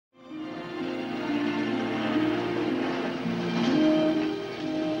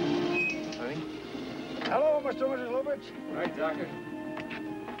Hello, Mr. and Mrs. Lubitch. Right, Doctor.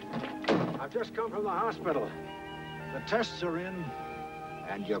 I've just come from the hospital. The tests are in,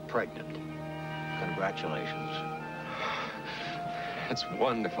 and you're pregnant. Congratulations. That's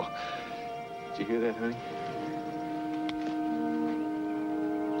wonderful. Did you hear that, honey?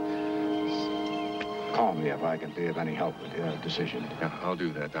 Call me if I can be of any help with your decision. Yeah, I'll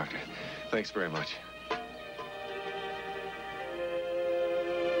do that, Doctor. Thanks very much.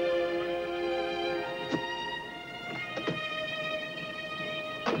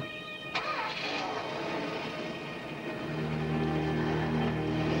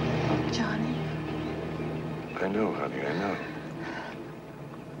 Johnny. I know, honey, I know.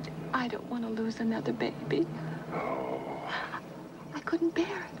 I don't want to lose another baby. Oh. I couldn't bear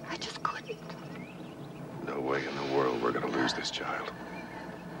it. I just couldn't. No way in the world we're gonna lose this child.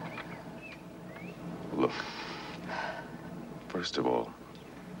 Look, first of all,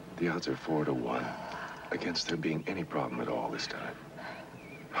 the odds are 4 to 1 against there being any problem at all this time.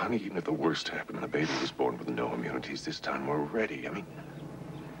 Honey, even if the worst happened and the baby was born with no immunities this time, we're ready. I mean,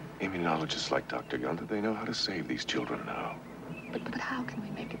 immunologists like Dr. Gunther, they know how to save these children now. But how can we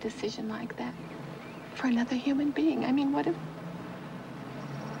make a decision like that for another human being? I mean, what if...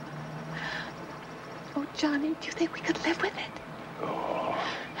 Oh, Johnny, do you think we could live with it? Oh.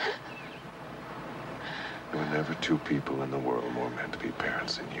 There were never two people in the world more meant to be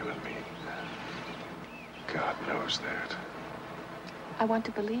parents than you and me. God knows that. I want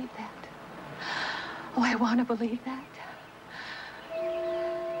to believe that. Oh, I want to believe that.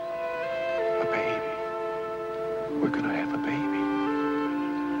 A baby. We're gonna have a baby.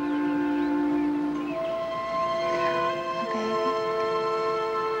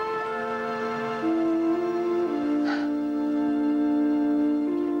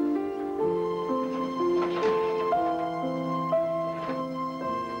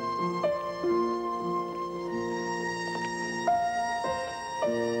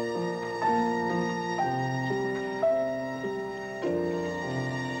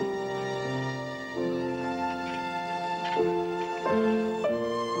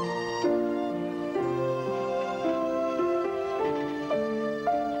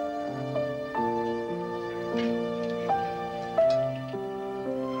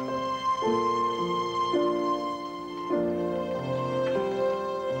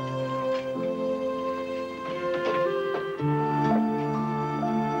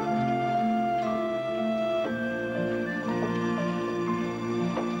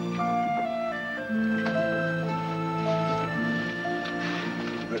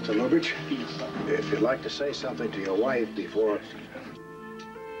 Mr. Lubitch, if you'd like to say something to your wife before...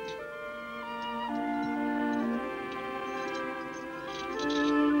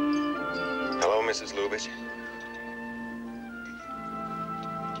 Hello, Mrs. Lubitch.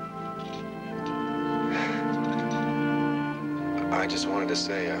 I just wanted to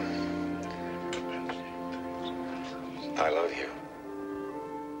say, I love you.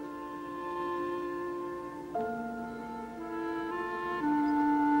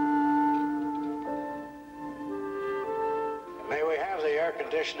 May we have the air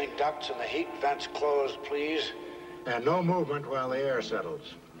conditioning ducts and the heat vents closed, please? And no movement while the air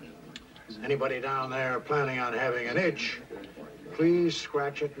settles. Anybody down there planning on having an itch, please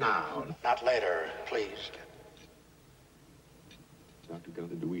scratch it now. Not later, please. Dr.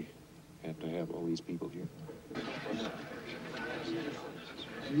 Gunther, do we have to have all these people here?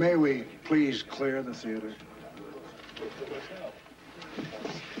 May we please clear the theater?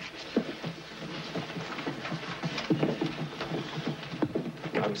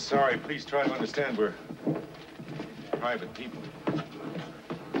 I'm sorry. Please try to understand. We're private people.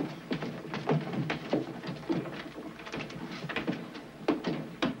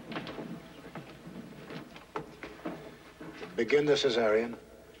 Begin the cesarean.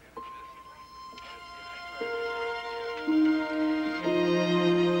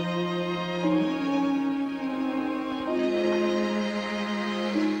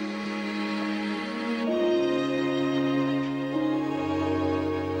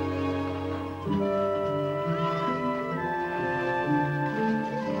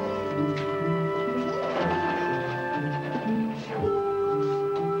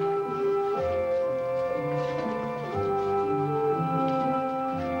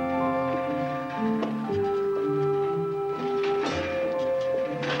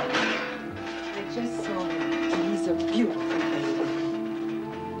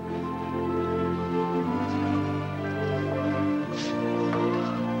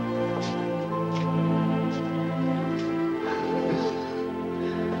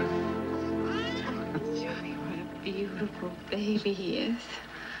 Baby he is.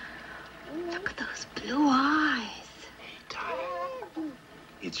 Look at those blue eyes. Tony,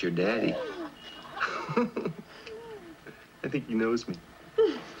 it's your daddy. I think he knows me.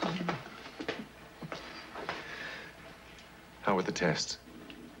 How were the tests?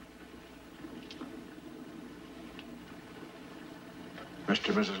 Mr.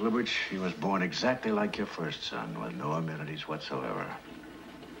 and Mrs. Lubitsch, he was born exactly like your first son, with no amenities whatsoever.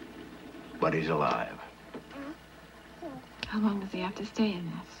 But he's alive. How long does he have to stay in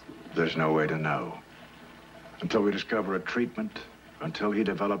this? There's no way to know. Until we discover a treatment, until he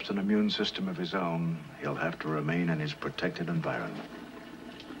develops an immune system of his own, he'll have to remain in his protected environment.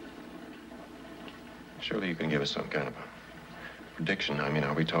 Surely you can give us some kind of a prediction. I mean,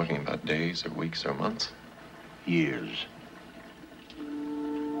 are we talking about days or weeks or months? Years.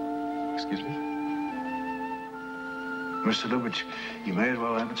 Excuse me? Mr. Lubitsch, you may as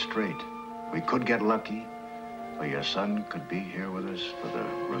well have it straight. We could get lucky, or your son could be here with us for the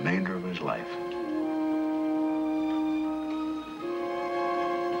remainder of his life.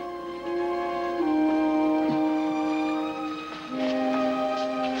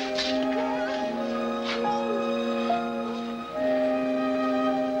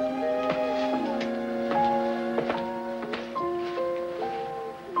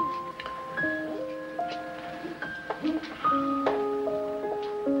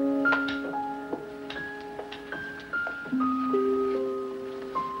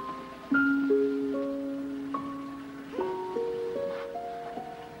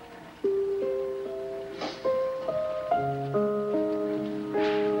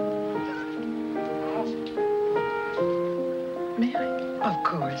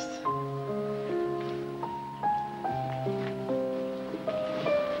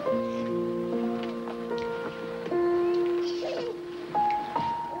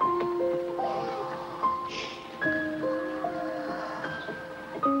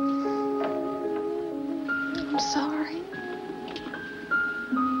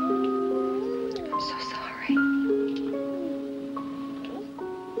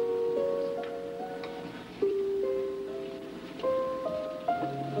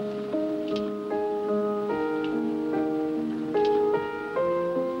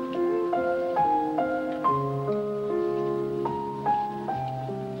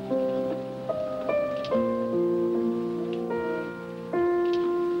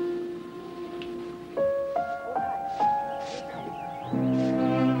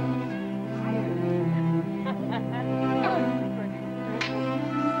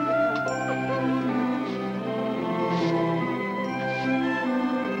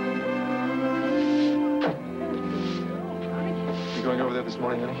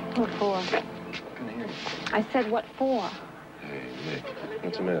 What for? Couldn't hear you. I said, what for? Hey, Nick,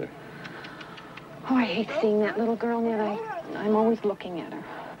 what's the matter? Oh, I hate seeing that little girl, Ned. I'm always looking at her.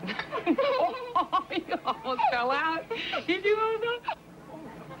 Oh, you almost fell out. Did you almost?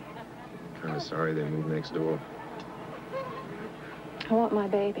 Kind of sorry they moved next door. I want my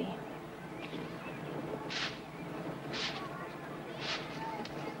baby.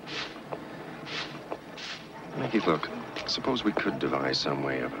 Mickey, look, suppose we could devise some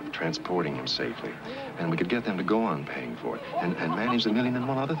way of transporting him safely, and we could get them to go on paying for it, and manage the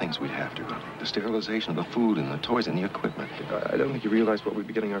 1,000,001 other things we'd have to. The sterilization of the food and the toys and the equipment. I don't think you realize what we'd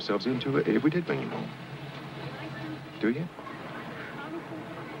be getting ourselves into if we did bring him home. Do you?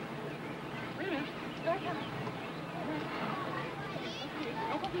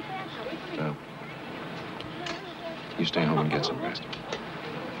 No. You stay home and get some rest.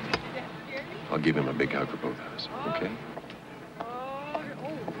 I'll give him a big hug for both of us, okay? Oh,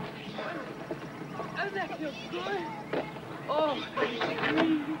 that feels good. Oh,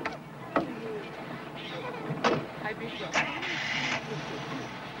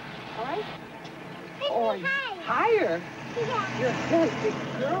 all right? Oh, higher. You're a good big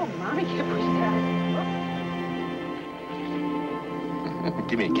girl. Mommy can't push that.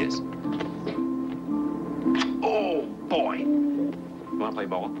 Give me a kiss. Oh, boy. You want to play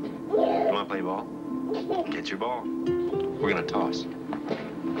ball? You want to play ball? Get your ball. We're going to toss.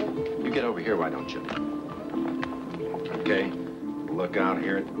 You get over here, why don't you? Okay. Look out,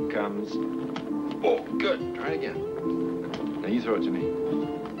 here it comes. Oh, good. Try it again. Now you throw it to me.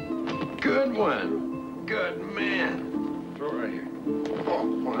 Good one. Good man. Throw it right here. Oh,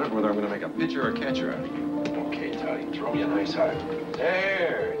 well, I don't know whether I'm going to make a pitcher or a catcher out of you. Okay, Toddy, throw me a nice hug.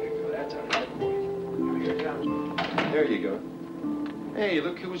 There you go. That's a good boy. Here it comes. There you go. Hey,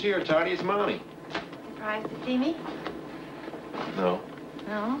 look who's here, Toddy. It's Mommy. Surprised to see me? No.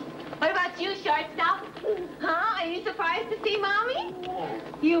 No? What about you, shortstop? Huh? Are you surprised to see Mommy?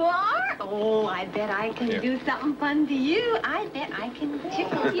 You are? Oh, I bet I can do something fun to you. I bet I can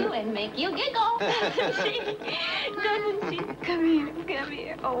tickle you and make you giggle. Doesn't she? Doesn't she? Come here, come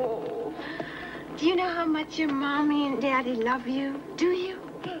here. Oh. Do you know how much your Mommy and Daddy love you? Do you?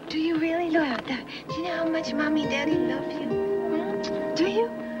 Do you really? Look, do you know how much Mommy and Daddy love you? Hmm? Do you?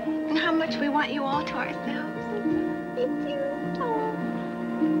 And how much we want you all to ourselves? Me too. Oh.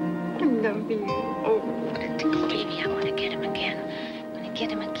 I love you. Oh, baby, I want to get him again. I want to get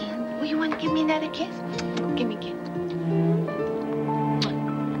him again. Oh, you want to give me another kiss? Give me a kiss.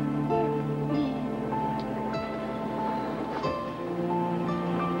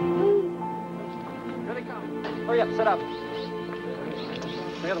 Here they come. Hurry up, set up.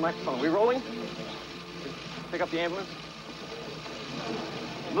 We have the microphone. Are we rolling? Pick up the ambulance.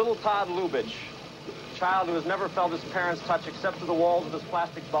 Little Todd Lubitsch, a child who has never felt his parents' touch except through the walls of his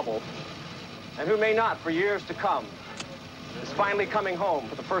plastic bubble, and who may not for years to come, is finally coming home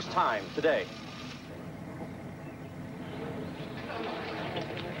for the first time today.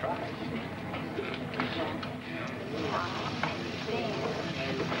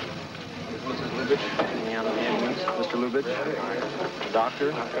 Mrs. Lubitsch, getting out of the ambulance. Mr. Lubitsch,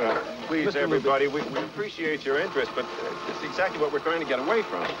 doctor. Please, Mr. everybody, we appreciate your interest, but it's exactly what we're trying to get away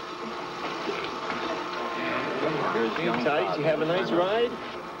from. Here's young Tight, Todd. you have a nice ride?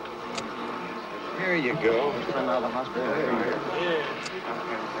 Here you go. Come out of the hospital.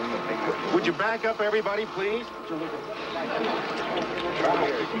 Would you back up, everybody, please?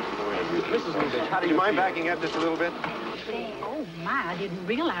 Mrs. Lubitsch, how do you mind backing up just a little bit? Oh, my, I didn't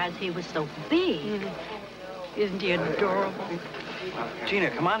realize he was so big. Isn't he adorable? Gina,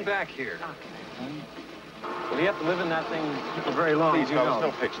 come on back here. Well, you have to live in that thing for very long. Please, you fellas, know.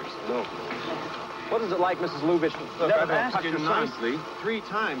 no pictures. No. What is it like, Mrs. Lubitsch? Look, never I've to asked touch you your son? nicely 3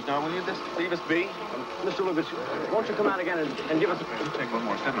 times. Now, will you just leave us be? Mr. Lubitsch, won't you come out again and give us a... Take one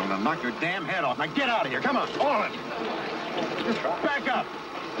more step, and I'm gonna knock your damn head off. Now, get out of here. Come on, all of it. Just back up.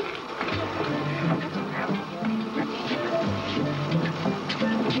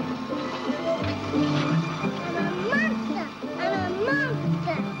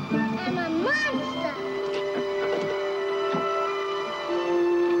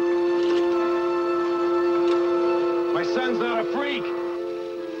 My son's not a freak.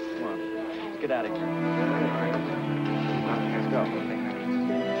 Come on, let's get out of here. Let's go.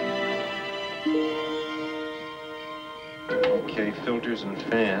 Okay, filters and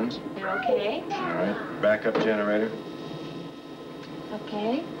fans. You okay? All right, backup generator.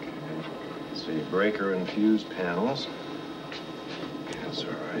 Okay. Let's see, breaker and fuse panels. That's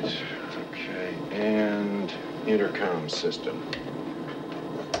all right. Okay, and intercom system.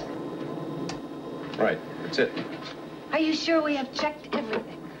 Right, that's it. Are you sure we have checked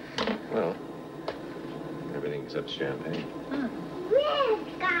everything? Well, everything except champagne. Where's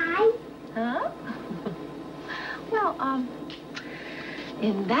Guy? Huh? Well,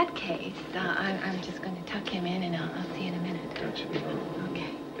 in that case, I'm just going to tuck him in, and I'll see you in a minute. Gotcha.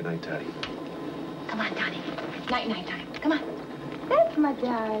 Okay. Good night, Toddy. Come on, Toddy. It's night-night time. Come on. That's my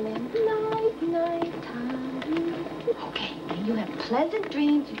darling. Night-night time. Okay, and you have pleasant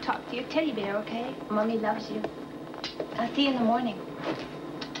dreams. You talk to your teddy bear, okay? Mommy loves you. I'll see you in the morning.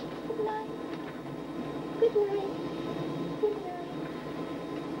 Good night. Good night. Good night.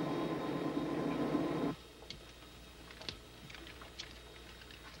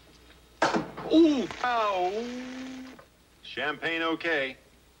 Ooh! Ow! Champagne okay.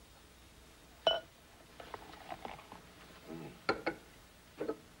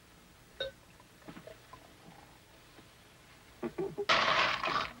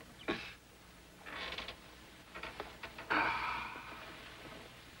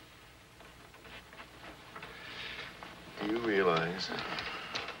 Do you realize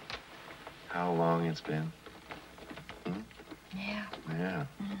how long it's been? Hmm? Yeah. Yeah.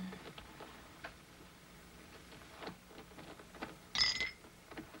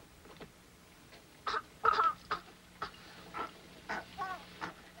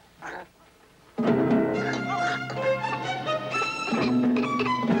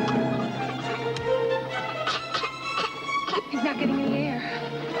 He's not getting any air.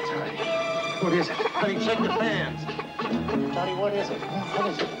 That's all right. What is it? Honey, check the fans. Johnny, what is it? What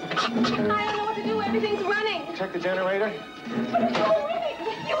is it? I don't know what to do. Everything's running. Check the generator. But it's all running.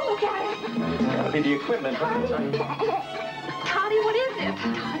 You look at it. It's gotta be the equipment. Toddy, what is it?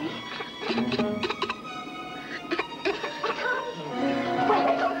 Toddy.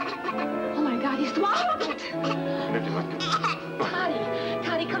 Oh, my God, he swallowed it. Lift him up.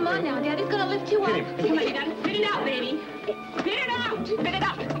 Toddy, come on now. Daddy's gonna lift you up. Get him. Come on, you gotta spit it out, baby. Spit it out. Spit it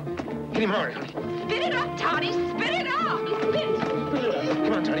out. Get him hard, honey. Spit Spit it up, Toddy. Spit it up. Spit.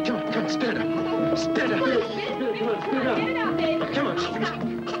 Come on, Toddy. Come on. Spit it up. Spit it up. Spit it up, baby. Come on.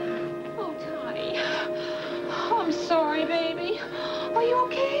 Oh, Toddy. Oh, I'm sorry, baby. Are you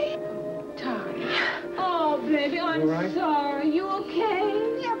okay? Toddy. Oh, baby, I'm sorry. You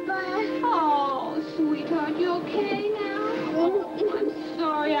okay? Yeah, but... Oh, sweetheart, you okay now? Oh, I'm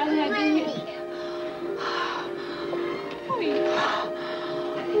sorry I had to... Oh,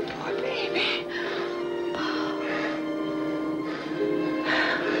 you poor baby.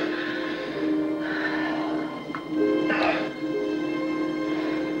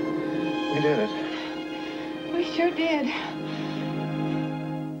 We did it. We sure did.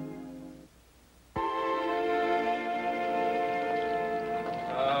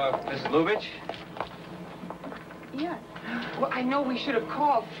 Mrs. Lubitsch? Yeah. Well, I know we should have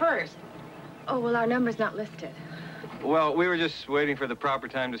called first. Oh, well, our number's not listed. Well, we were just waiting for the proper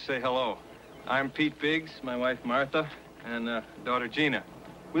time to say hello. I'm Pete Biggs, my wife Martha, and daughter Gina.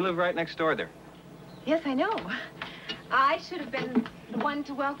 We live right next door there. Yes, I know. I should have been the one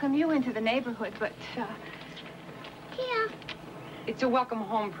to welcome you into the neighborhood, but, Here. It's a welcome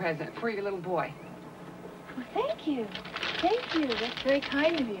home present for your little boy. Well, thank you. Thank you. That's very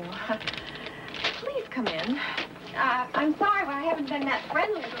kind of you. Please come in. I'm sorry I haven't been that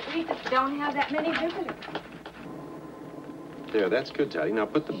friendly, but we just don't have that many visitors. There, that's good, Toddy. Now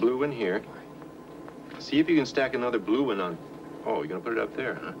put the blue one here. See if you can stack another blue one on. Oh, you're gonna put it up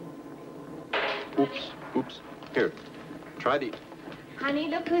there, huh? Oops. Here, try the... Honey,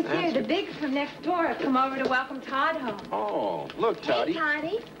 look who's here. The Biggs from next door have come over to welcome Todd home. Oh, look, Toddy. Hey,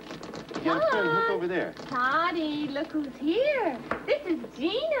 Toddy. You got a friend. Look Todd. over there. Toddy, look who's here. This is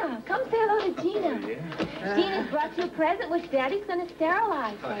Gina. Come say hello to Gina. Oh, yeah. Gina's brought you a present which Daddy's going to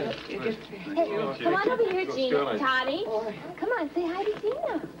sterilize. Hey, come on over here, Gina. Sterilize. Toddy. Come on, say hi to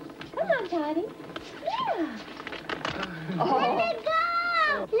Gina. Come on, Toddy. Yeah. Let me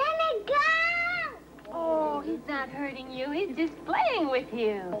go! Let me go! Oh, he's not hurting you. He's just playing with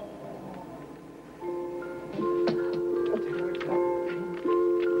you.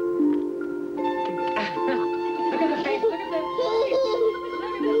 Look at the face. Look at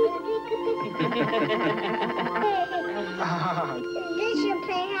Is this your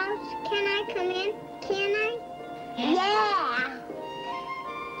playhouse? Can I come in? Can I? Yeah!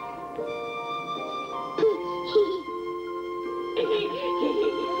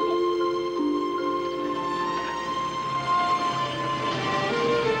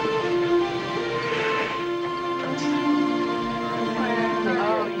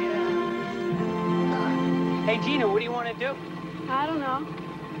 Hey, Gina, what do you want to do? I don't know.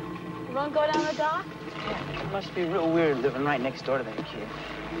 You want to go down the dock? It must be real weird living right next door to that kid.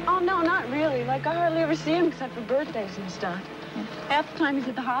 Oh, no, not really. Like, I hardly ever see him except for birthdays and stuff. Half the time he's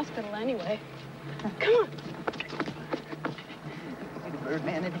at the hospital anyway. Come on. See the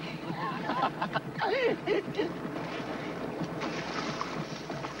Birdman in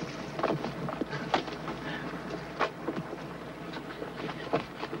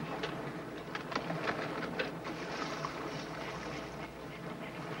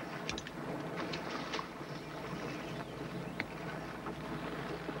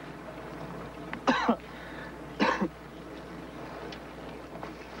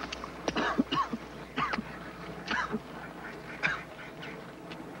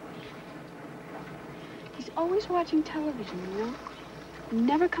Always watching television, you know?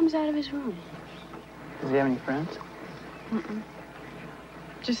 Never comes out of his room. Does he have any friends? Mm-mm.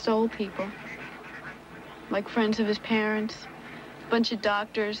 Just old people. Like friends of his parents. Bunch of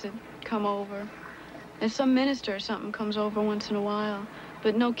doctors that come over. And some minister or something comes over once in a while.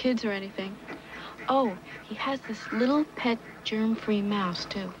 But no kids or anything. Oh, he has this little pet germ-free mouse,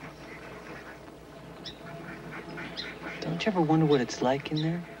 too. Don't you ever wonder what it's like in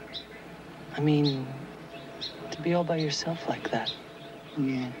there? I mean, to be all by yourself like that.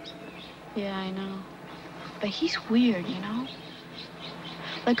 Yeah. Yeah, I know. But he's weird, you know?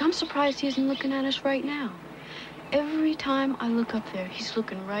 Like, I'm surprised he isn't looking at us right now. Every time I look up there, he's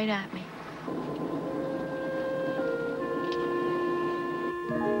looking right at me.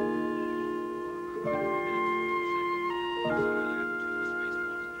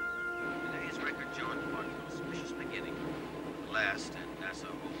 Today's record, John marked an auspicious beginning. Last, and NASA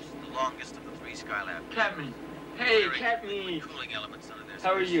hopes the longest of the three Skylab. Captain. Hey, Captain. Cooling elements under their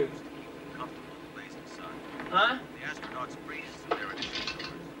How are you? spacesuits to keep them comfortable in the blazing sun. Huh? The astronauts breezed through their initial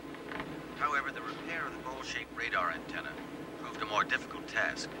maneuvers. However, the repair of the bowl-shaped radar antenna proved a more difficult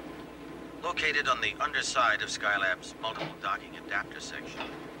task. Located on the underside of Skylab's multiple docking adapter section,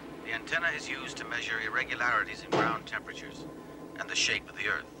 the antenna is used to measure irregularities in ground temperatures and the shape of the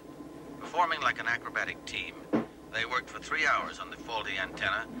Earth. Performing like an acrobatic team, they worked for 3 hours on the faulty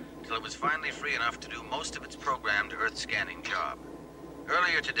antenna till it was finally free enough to do most of its programmed Earth scanning job.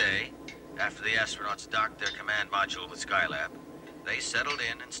 Earlier today, after the astronauts docked their command module with Skylab, they settled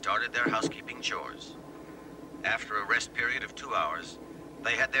in and started their housekeeping chores. After a rest period of 2 hours,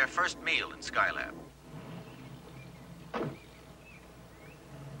 they had their first meal in Skylab.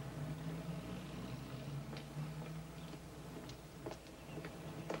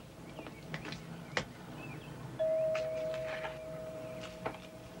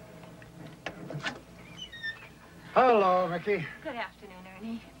 Hello, Mickey. Good afternoon,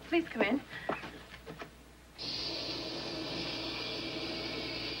 Ernie. Please come in.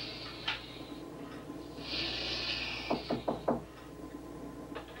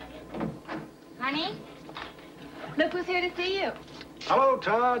 Honey, look who's here to see you. Hello,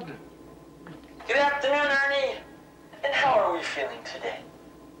 Todd. Good afternoon, Ernie. And how are we feeling today?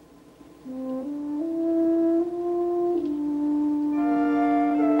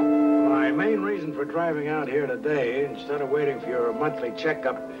 My main reason for driving out here today, instead of waiting for your monthly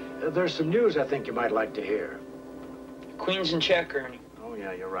checkup, there's some news I think you might like to hear. Queen's in check, Ernie. Oh,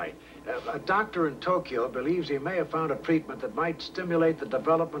 yeah, you're right. A doctor in Tokyo believes he may have found a treatment that might stimulate the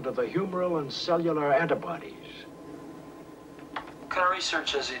development of the humoral and cellular antibodies. What kind of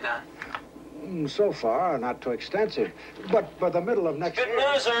research has he done? So far, not too extensive. But by the middle of next Good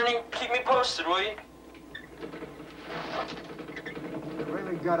year... news, Ernie. Keep me posted, will you? You've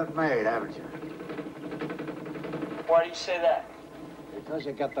really got it made, haven't you? Why do you say that? Because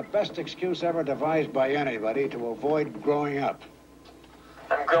you got the best excuse ever devised by anybody to avoid growing up.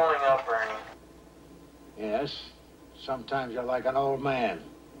 I'm growing up, Ernie. Yes. Sometimes you're like an old man.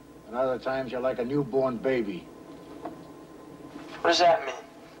 And other times you're like a newborn baby. What does that mean?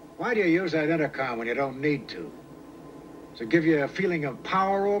 Why do you use that intercom when you don't need to? To give you a feeling of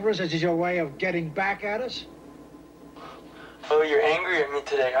power over us? Is this your way of getting back at us? Oh, you're angry at me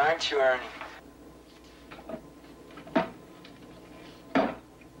today, aren't you, Ernie?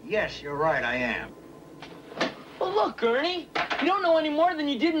 Yes, you're right, I am. Well, look, Ernie. You don't know any more than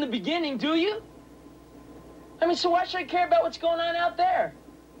you did in the beginning, do you? I mean, so why should I care about what's going on out there?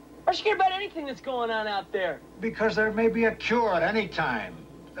 Why should I care about anything that's going on out there? Because there may be a cure at any time.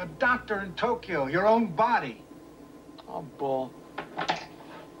 The doctor in Tokyo, your own body. Oh, bull.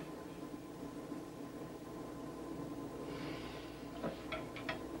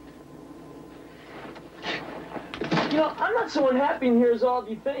 You know, I'm not so unhappy in here as all of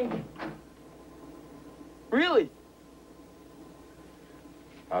you think. Really?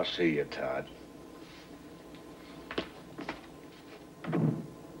 I'll see you, Todd.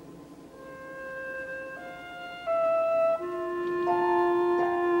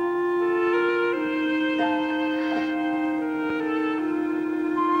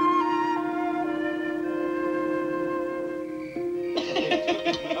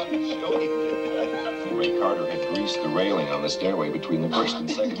 The railing on the stairway between the first and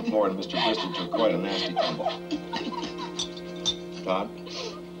second floor, and Mr. Bristol took quite a nasty tumble. Todd,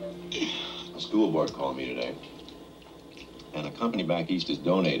 the school board called me today, and a company back east has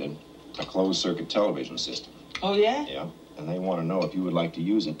donated a closed-circuit television system. Oh, yeah? Yeah, and they want to know if you would like to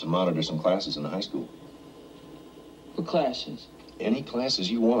use it to monitor some classes in the high school. What classes? Any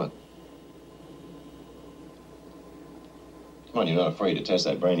classes you want. Come on, you're not afraid to test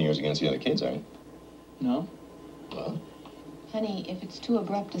that brain of yours against the other kids, are you? No. Well, Honey, if it's too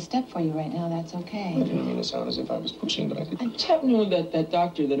abrupt a step for you right now, that's okay. I didn't mean to sound as if I was pushing, but I could... What's happening with that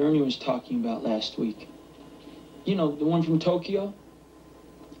doctor that Ernie was talking about last week? You know, the one from Tokyo?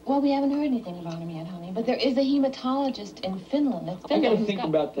 Well, we haven't heard anything about him yet, honey. But there is a hematologist in Finland. I gotta think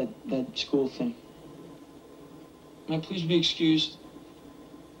about that school thing. May I please be excused?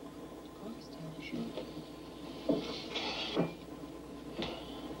 Of course, dear. Sure.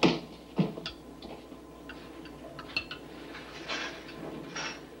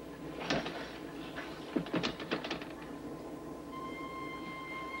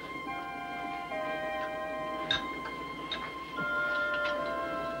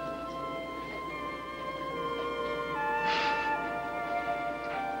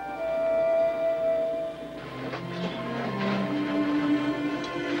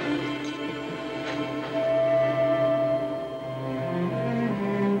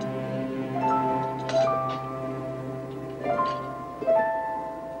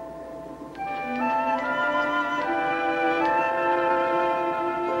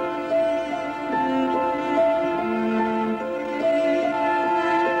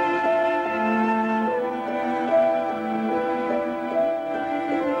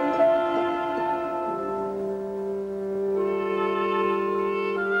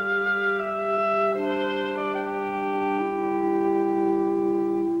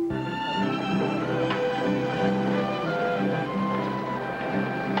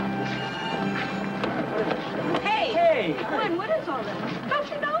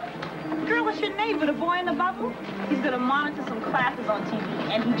 the bubble? He's going to monitor some classes on TV,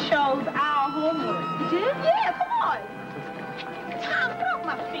 and he chose our homework. He did? Yeah, come on. Tom, get off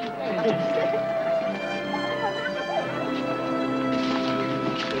my feet.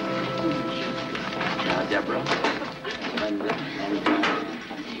 Now, Deborah, Linda, and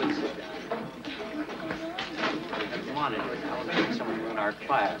please sit down. Come on in. I'll get someone in our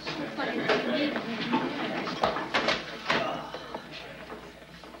class.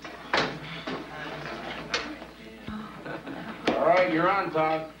 All right, you're on,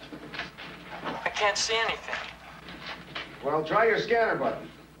 Todd. I can't see anything. Well, try your scanner button.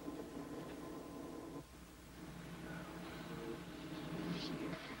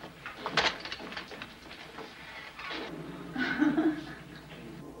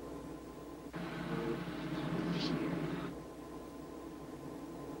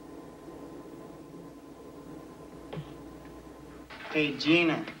 Hey,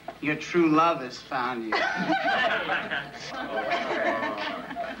 Gina, your true love has found you.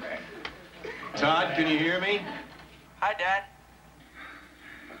 Todd, can you hear me? Hi, Dad.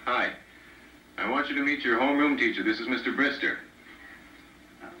 Hi. I want you to meet your homeroom teacher. This is Mr. Brister.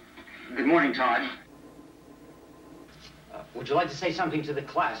 Good morning, Todd. Would you like to say something to the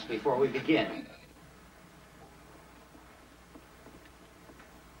class before we begin?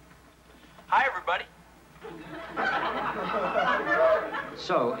 Hi, everybody.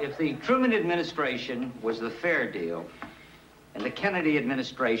 So, if the Truman administration was the fair deal, and the Kennedy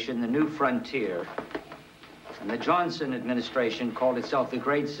administration the new frontier, and the Johnson administration called itself the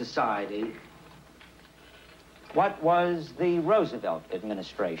Great Society, what was the Roosevelt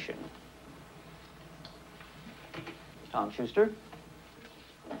administration? Tom Schuster?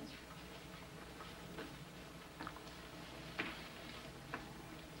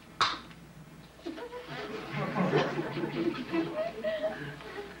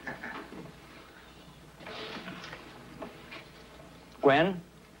 Gwen?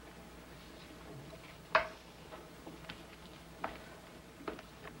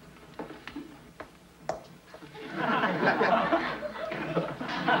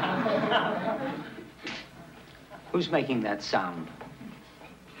 Who's making that sound?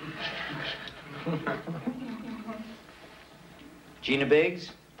 Gina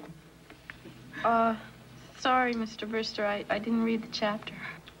Biggs? Sorry, Mr. Brister, I didn't read the chapter.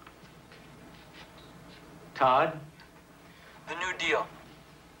 Todd? The New Deal.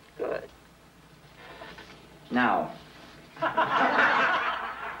 Good. Now.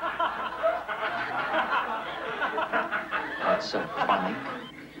 That's so funny.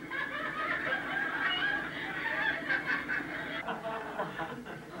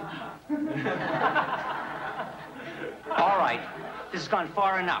 All right, this has gone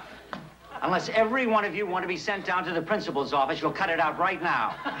far enough. Unless every one of you want to be sent down to the principal's office, you'll cut it out right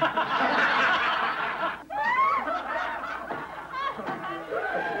now.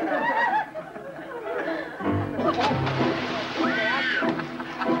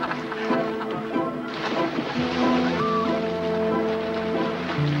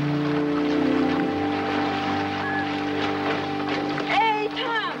 Hey,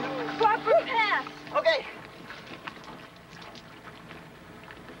 Tom, proper pass. Okay.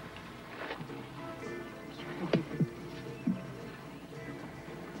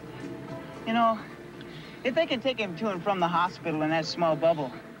 You know, if they can take him to and from the hospital in that small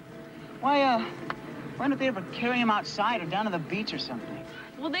bubble, why don't they ever carry him outside or down to the beach or something?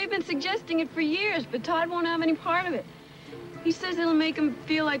 Well, they've been suggesting it for years, but Todd won't have any part of it. He says it'll make him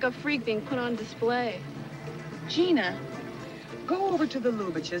feel like a freak being put on display. Gina, go over to the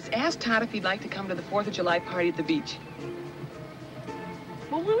Lubitches. Ask Todd if he'd like to come to the 4th of July party at the beach.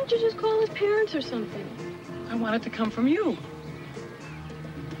 Well, why don't you just call his parents or something? I want it to come from you.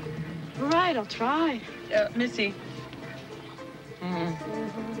 All right, I'll try. Missy. I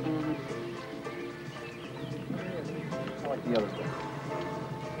like the other one.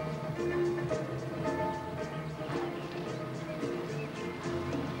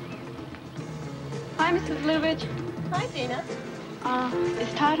 Hi, Mrs. Lubitch. Hi, Gina.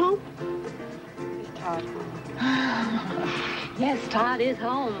 Is Todd home? Is Todd home? Yes, Todd is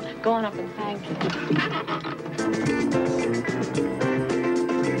home. Go on up and thank him.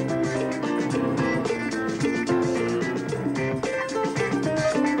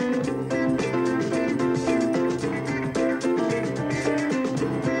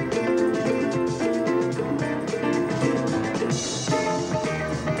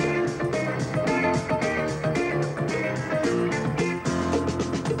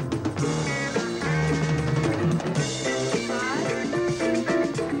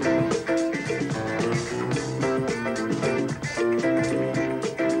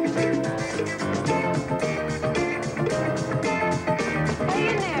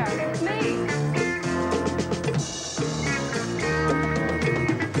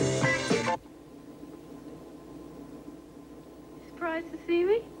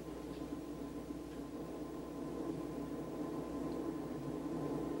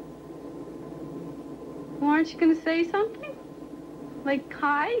 Well, aren't you going to say something? Like,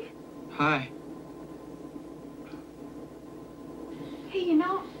 hi? Hi. Hey, you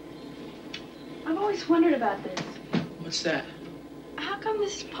know, I've always wondered about this. What's that? How come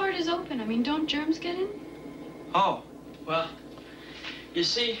this part is open? I mean, don't germs get in? Oh, well, you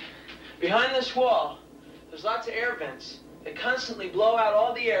see, behind this wall, there's lots of air vents. They constantly blow out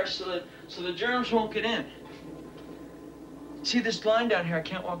all the air so the germs won't get in. See this line down here? I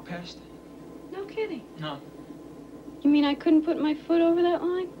can't walk past it. No kidding. No. You mean I couldn't put my foot over that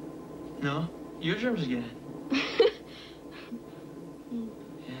line? No. Your germs get in.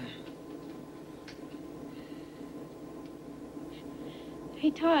 Hey,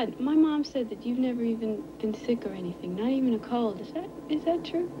 Todd, my mom said that you've never even been sick or anything, not even a cold. Is that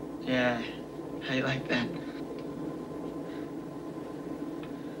true? Yeah. How you like that?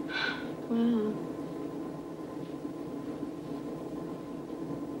 Wow.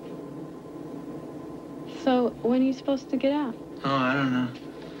 So, when are you supposed to get out? Oh, I don't know.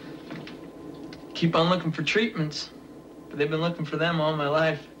 Keep on looking for treatments. But they've been looking for them all my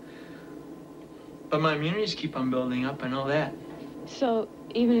life. But my immunities keep on building up, I know that. So,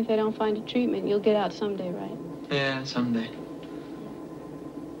 even if they don't find a treatment, you'll get out someday, right? Yeah, someday.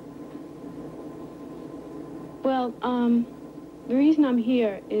 Well, the reason I'm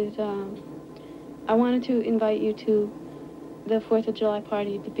here is, I wanted to invite you to the 4th of July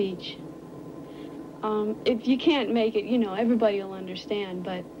party at the beach. If you can't make it, you know, everybody will understand,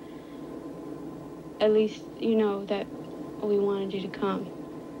 but at least you know that we wanted you to come.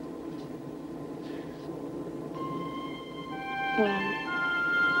 Well,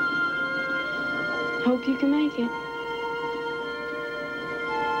 hope you can make it.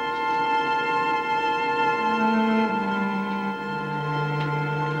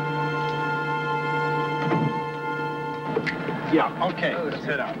 Yeah, okay, let's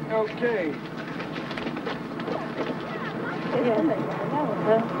head out. Okay.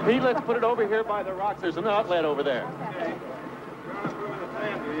 Pete, let's put it over here by the rocks. There's an outlet over there. Okay.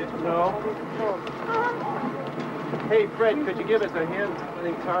 No. Hey, Fred, could you give us a hand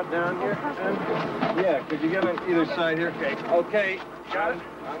putting Todd down here? Yeah, could you get on either side here? Okay. Okay, got it.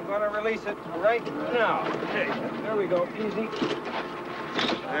 I'm going to release it right now. Okay, there we go. Easy.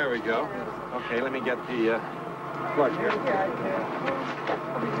 There we go. Okay, let me get the plug here.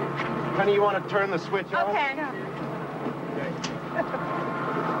 Honey, you want to turn the switch on? Okay.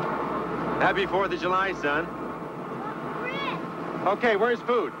 Happy 4th of July, son. Okay, where's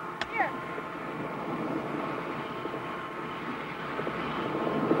food? Here.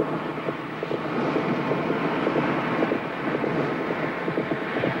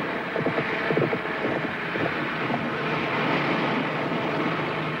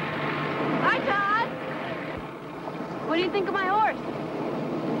 Hi, Todd. What do you think of my horse?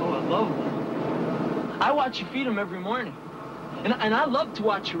 Oh, I love them. I watch you feed them every morning. And I love to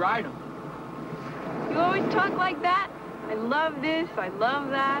watch you ride them. You always talk like that? I love this, I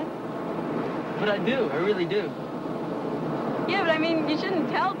love that. But I do, I really do. Yeah, but I mean, you shouldn't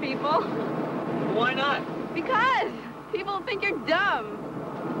tell people. Why not? Because people think you're dumb.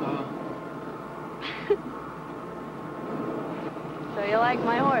 Oh. So you like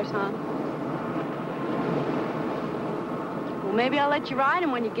my horse, huh? Well, maybe I'll let you ride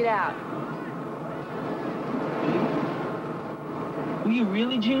him when you get out. Will you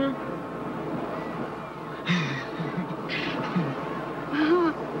really, Gina?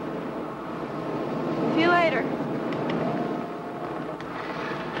 See you later.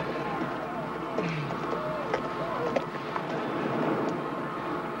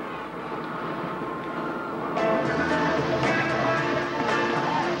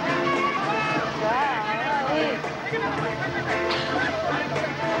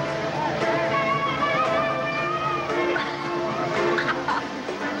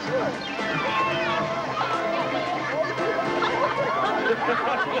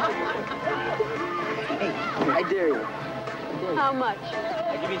 I dare you. How much?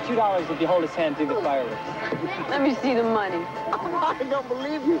 I give you $2 if you hold his hand through the fireworks. Let me see the money. I don't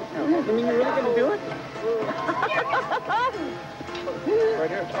believe you. You mean you're really going to do it? Right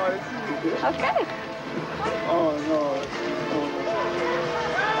here. Oh, this is good. Okay. Oh, no.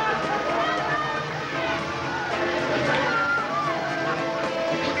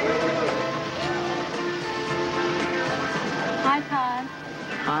 Hi, Todd.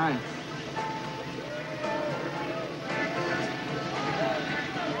 Hi.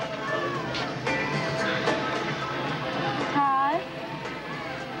 Todd,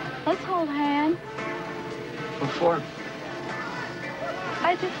 let's hold hands. What for?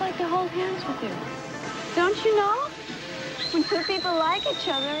 I'd just like to hold hands with you. Don't you know? When two people like each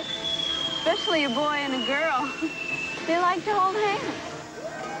other, Especially a boy and a girl. They like to hold hands.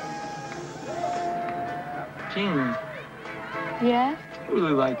 Gina. Yes? You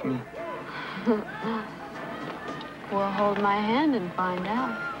really like me. We'll hold my hand and find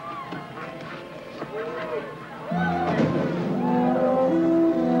out.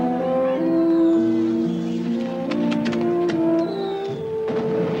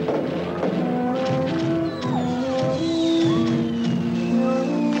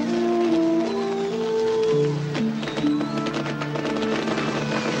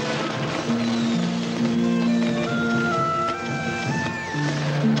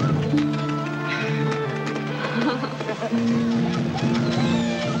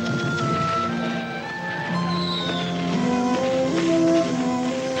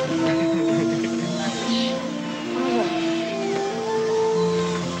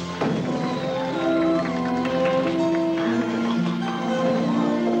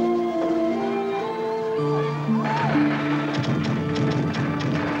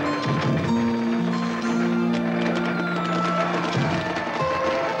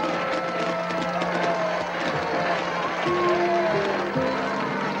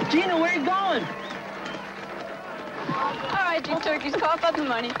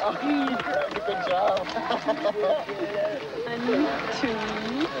 Money. Oh, you did a good job. And you too.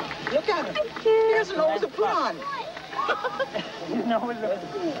 Look at him. He doesn't know what's a prawn. You know what's a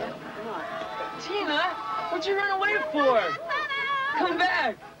Tina, what'd you run away for? Come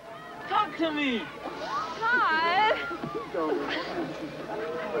back. Talk to me. Todd.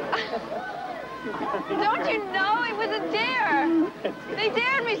 Don't you know it was a dare? They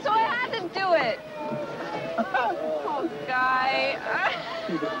dared me, so I had to do it. Oh, Guy.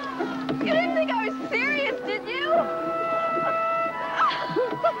 You didn't think I was serious, did you?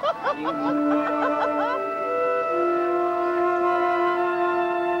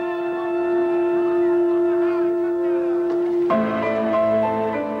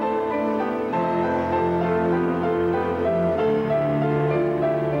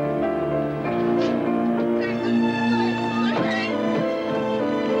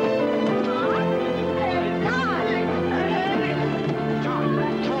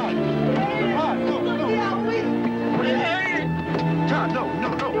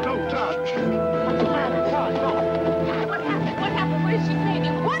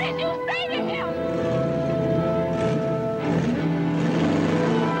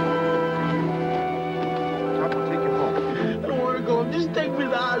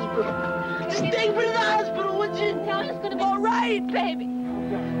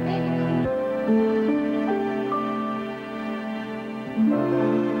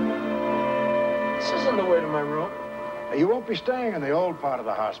 You won't be staying in the old part of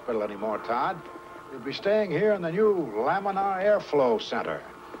the hospital anymore, Todd. You'll be staying here in the new laminar airflow center.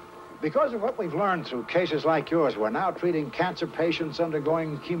 Because of what we've learned through cases like yours, we're now treating cancer patients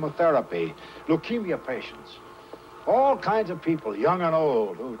undergoing chemotherapy, leukemia patients, all kinds of people, young and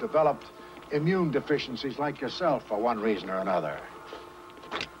old, who've developed immune deficiencies like yourself for one reason or another.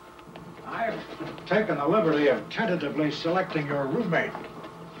 I've taken the liberty of tentatively selecting your roommate.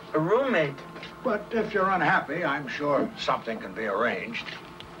 A roommate? But if you're unhappy, I'm sure something can be arranged.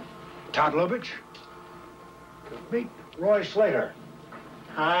 Todd Lubitch, meet Roy Slater.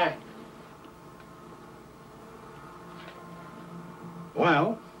 Hi.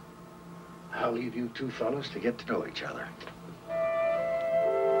 Well, I'll leave you two fellas to get to know each other.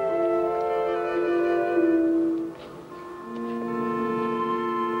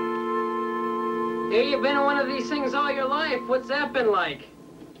 Hey, you've been in one of these things all your life. What's that been like?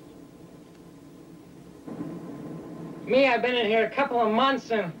 Me, I've been in here a couple of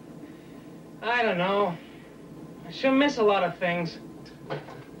months and I don't know. I sure miss a lot of things.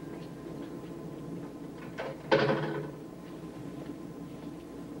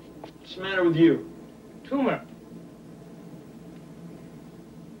 What's the matter with you? Tumor.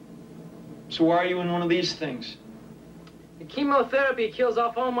 So why are you in one of these things? The chemotherapy kills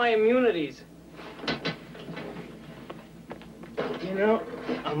off all my immunities. You know,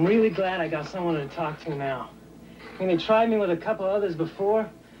 I'm really glad I got someone to talk to now. I mean, they tried me with a couple others before.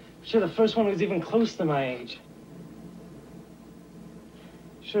 I'm sure the first one was even close to my age.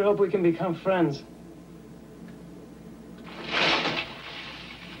 Sure hope we can become friends.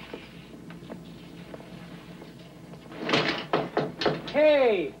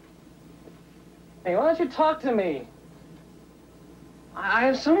 Hey! Hey, why don't you talk to me? I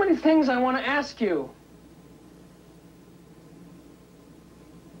have so many things I want to ask you.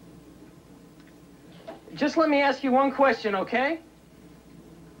 Just let me ask you one question, okay?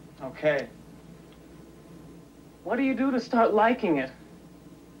 Okay. What do you do to start liking it?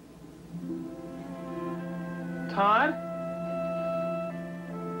 Todd?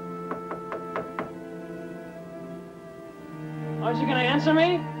 Aren't you gonna answer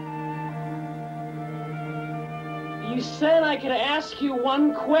me? You said I could ask you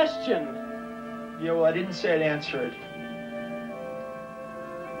one question. Yeah, well, I didn't say I'd answer it.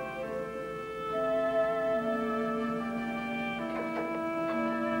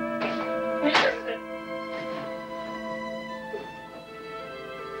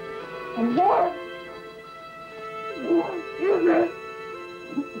 What? Is it?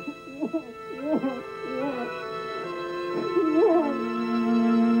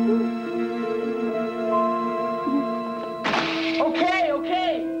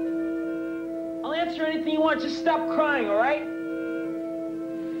 Okay. I'll answer anything you want. Just stop crying, all right?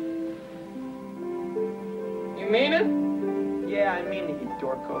 You mean it? Yeah, I mean it, you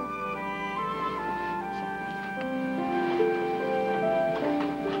dorko.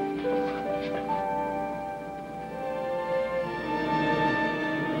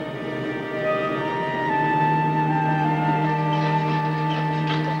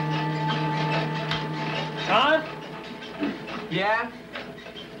 Todd? Yeah?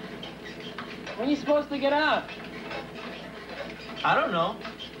 When are you supposed to get out? I don't know.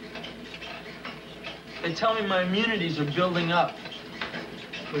 They tell me my immunities are building up.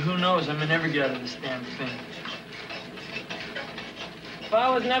 But who knows? I may never get out of this damn thing. If I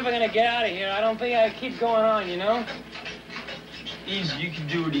was never gonna get out of here, I don't think I'd keep going on, you know? Easy, you can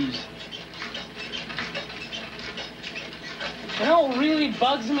do it easy. You know what really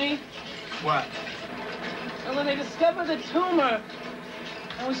bugs me? What? And when they discovered the tumor,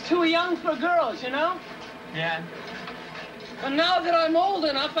 I was too young for girls, you know? Yeah? But now that I'm old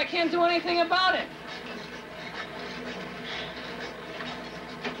enough, I can't do anything about it.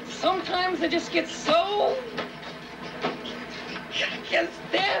 Sometimes I just get so... I can't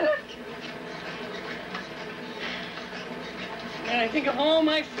stand it. And I think of all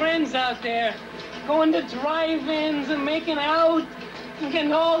my friends out there going to drive-ins and making out and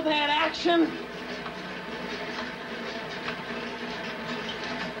getting all that action.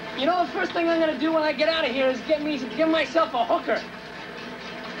 You know, the first thing I'm gonna do when I get out of here is give myself a hooker.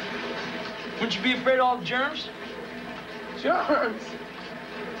 Wouldn't you be afraid of all the germs? Germs?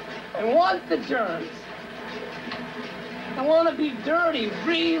 I want the germs. I want to be dirty,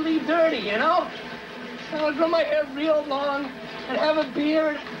 really dirty, you know? I want to grow my hair real long and have a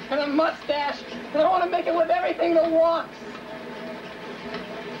beard and a mustache, and I want to make it with everything that walks.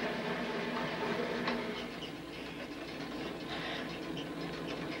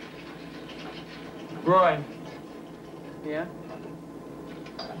 Roy. Yeah?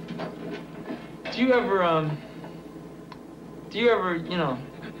 Do you ever, you know...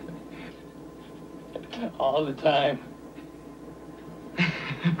 All the time.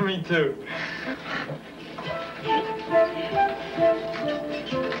 Me too.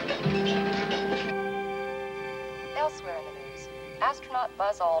 Elsewhere in the news, astronaut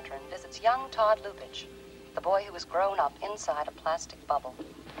Buzz Aldrin visits young Todd Lubitsch, the boy who was grown up inside a plastic bubble.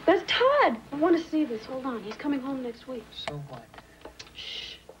 That's Todd. I want to see this. Hold on. He's coming home next week. So what?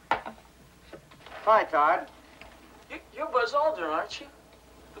 Shh. Hi, Todd. You're Buzz Aldrin, aren't you?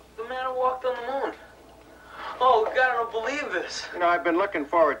 The man who walked on the moon. Oh, God, I don't believe this. You know, I've been looking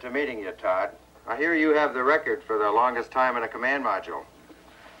forward to meeting you, Todd. I hear you have the record for the longest time in a command module.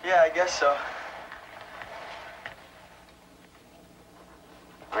 Yeah, I guess so.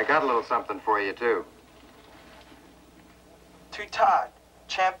 I got a little something for you, too. To Todd,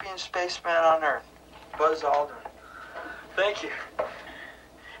 champion spaceman on Earth, Buzz Aldrin. Thank you.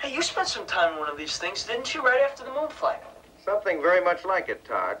 Hey, you spent some time in one of these things, didn't you, right after the moon flight? Something very much like it,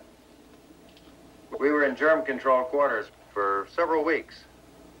 Todd. We were in germ control quarters for several weeks.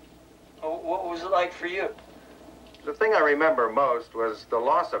 Oh, what was it like for you? The thing I remember most was the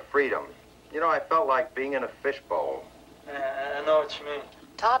loss of freedom. You know, I felt like being in a fishbowl. I know what you mean.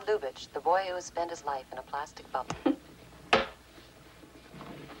 Todd Lubitsch, the boy who has spent his life in a plastic bubble.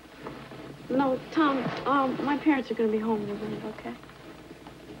 No, Tom, my parents are going to be home in a minute, okay?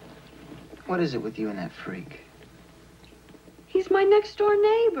 What is it with you and that freak? He's my next-door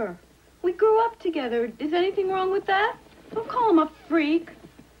neighbor. We grew up together. Is anything wrong with that? Don't call him a freak.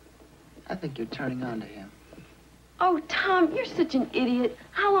 I think you're turning on to him. Oh, Tom, you're such an idiot.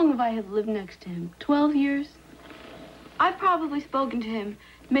 How long have I lived next to him? 12 years? I've probably spoken to him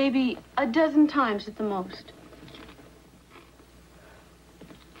maybe a dozen times at the most.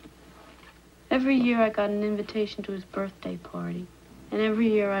 Every year I got an invitation to his birthday party. And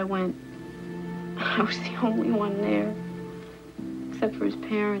every year I went. I was the only one there. Except for his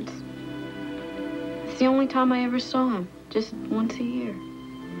parents. It's the only time I ever saw him. Just once a year.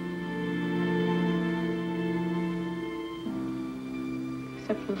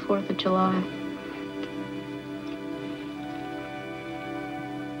 except for the 4th of July.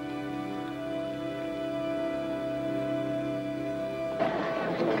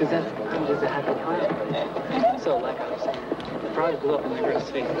 Because I'm just a happy clown. So, like I was saying, the frog blew up in my girl's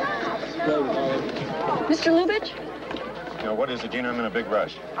face. Mr. Lubitch? You know, what is it, Gina? I'm in a big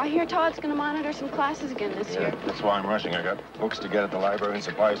rush. I hear Todd's going to monitor some classes again this year. That's why I'm rushing. I got books to get at the library and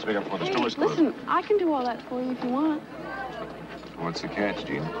supplies to pick up before the stores close. Listen, I can do all that for you if you want. What's the catch,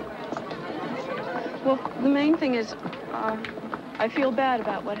 Gina? Well, the main thing is, I feel bad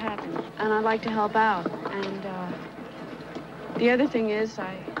about what happened, and I'd like to help out. And, the other thing is,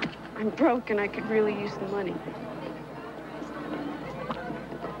 I'm broke and I could really use the money.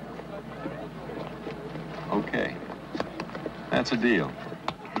 Okay. That's a deal.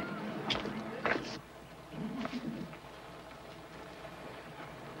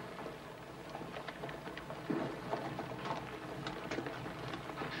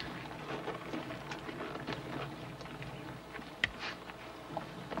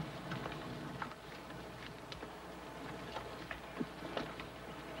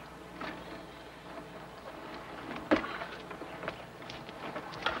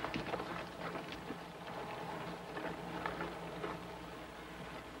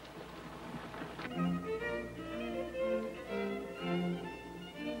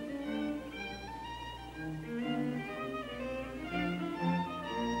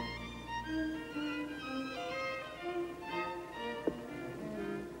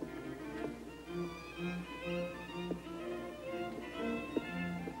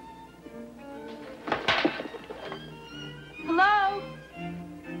 Hello?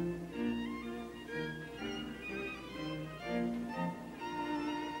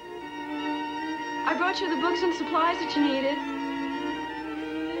 I brought you the books and supplies that you needed.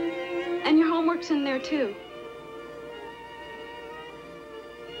 And your homework's in there, too.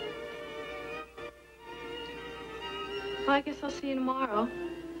 Well, I guess I'll see you tomorrow.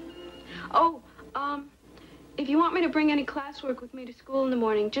 Oh, if you want me to bring any classwork with me to school in the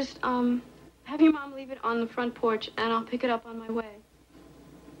morning, just, have your mom leave it on the front porch, and I'll pick it up on my way.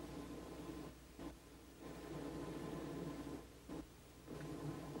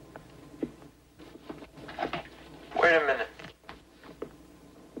 Wait a minute.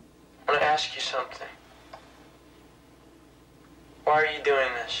 I want to ask you something. Why are you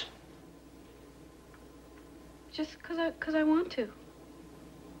doing this? Just 'cause I want to.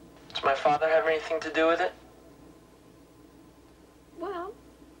 Does my father have anything to do with it? Well,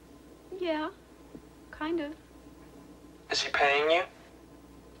 yeah, kind of. Is he paying you?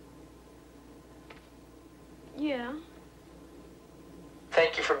 Yeah.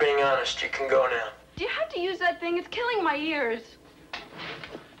 Thank you for being honest. You can go now. Do you have to use that thing? It's killing my ears.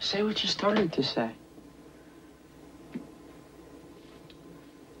 Say what you started to say.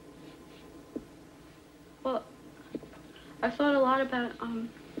 Well, I thought a lot about,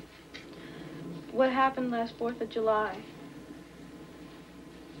 what happened last 4th of July.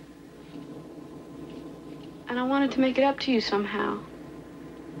 And I wanted to make it up to you somehow.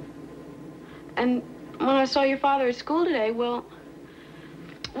 And when I saw your father at school today, well,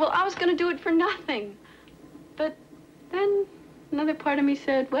 I was going to do it for nothing. But then another part of me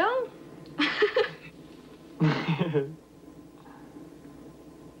said, well... I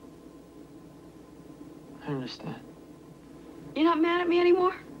understand. You're not mad at me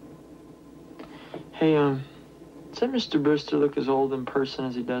anymore? Hey, does that Mr. Brister look as old in person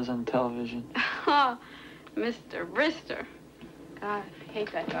as he does on television? Oh, Mr. Brister. God, I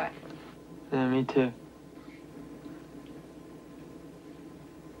hate that guy. Yeah, me too.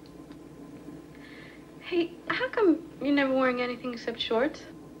 Hey, how come you're never wearing anything except shorts?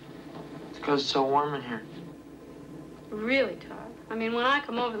 It's because it's so warm in here. Really, Todd? I mean, when I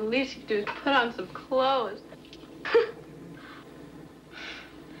come over, the least you do is put on some clothes.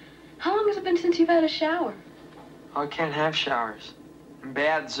 How long has it been since you've had a shower? Oh, I can't have showers.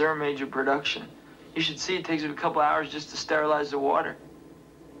 Baths are major production. You should see it takes me a couple hours just to sterilize the water.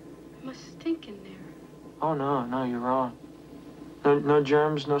 It must stink in there. Oh, no, you're wrong. No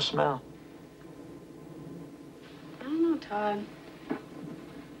germs, no smell. I don't know, Todd.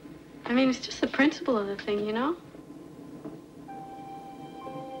 I mean, it's just the principle of the thing, you know?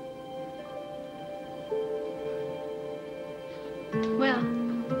 Well,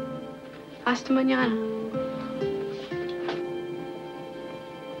 hasta mañana.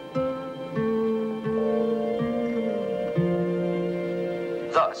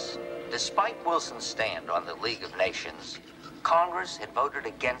 Thus, despite Wilson's stand on the League of Nations, Congress had voted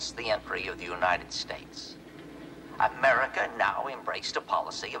against the entry of the United States. America now embraced a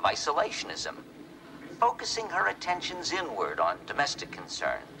policy of isolationism. focusing her attentions inward on domestic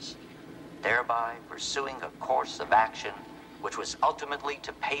concerns, thereby pursuing a course of action which was ultimately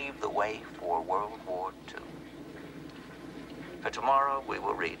to pave the way for World War II. For tomorrow, we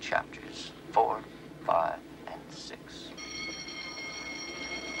will read chapters 4, 5, and 6.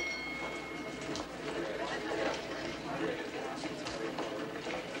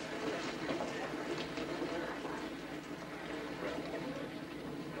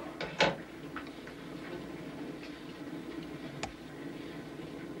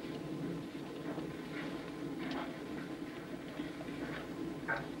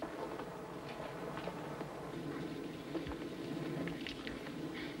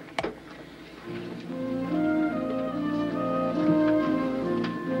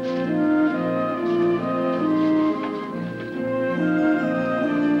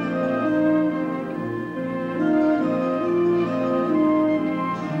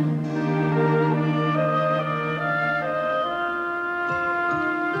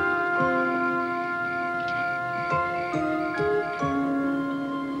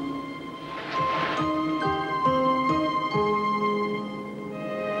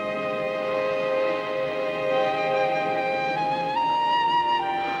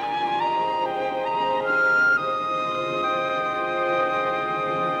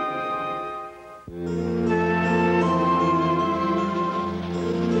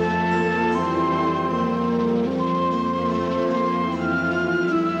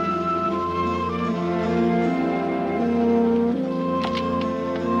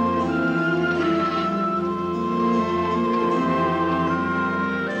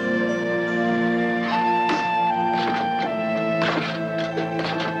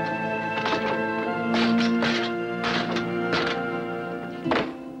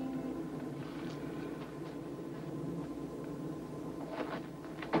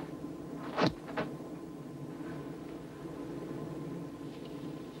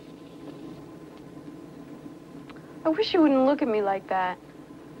 I wish you wouldn't look at me like that.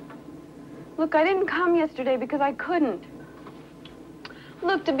 Look, I didn't come yesterday because I couldn't.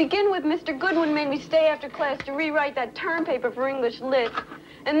 Look, to begin with, Mr. Goodwin made me stay after class to rewrite that term paper for English Lit.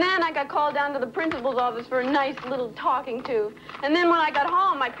 And then I got called down to the principal's office for a nice little talking to. And then when I got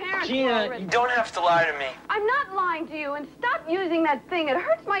home, my parents were Gina, already... you don't have to lie to me. I'm not lying to you, and stop using that thing. It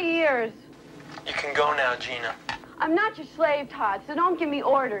hurts my ears. You can go now, Gina. I'm not your slave, Todd, so don't give me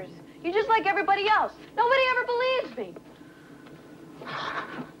orders. You're just like everybody else. Nobody ever believes me.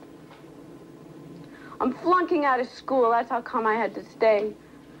 I'm flunking out of school. That's how come I had to stay.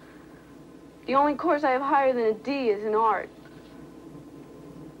 The only course I have higher than a D is in art.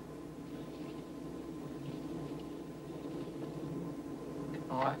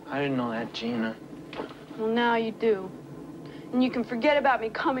 Oh, I didn't know that, Gina. Well, now you do. And you can forget about me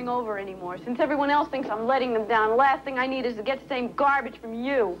coming over anymore. Since everyone else thinks I'm letting them down, the last thing I need is to get the same garbage from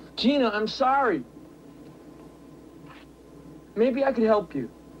you. Gina, I'm sorry. Maybe I could help you.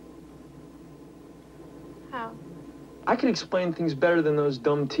 How? I could explain things better than those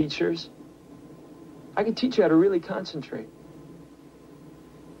dumb teachers. I could teach you how to really concentrate.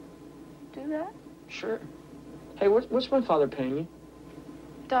 Do that? Sure. Hey, what's my father paying you?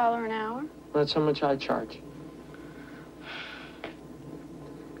 $1 an hour. That's how much I charge.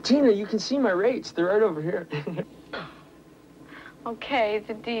 Gina, you can see my rates. They're right over here. Okay, it's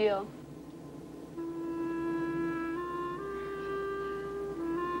a deal.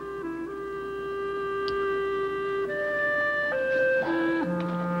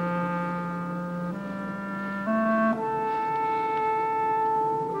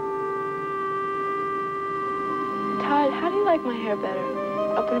 Todd, how do you like my hair better?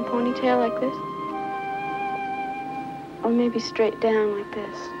 Up in a ponytail like this? Or maybe straight down like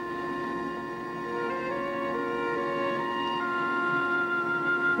this?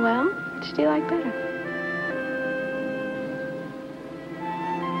 Well, which do you like better?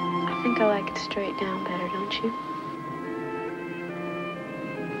 I think I like it straight down better, don't you?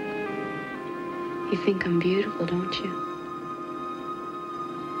 You think I'm beautiful, don't you?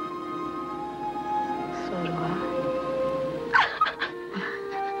 So do I.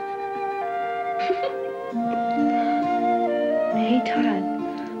 Hey, Todd,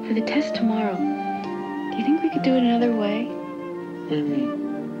 for the test tomorrow, do you think we could do it another way? What do you mean?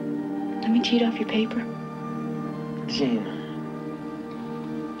 Let me cheat off your paper. Gina.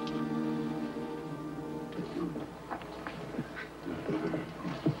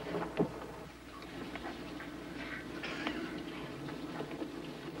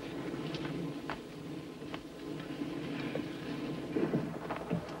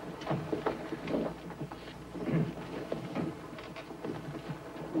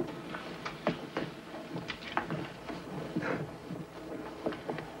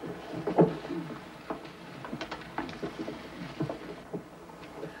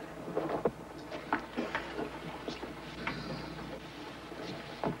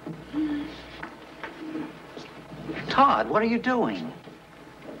 Todd, what are you doing?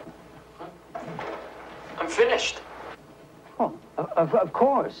 I'm finished. Oh, of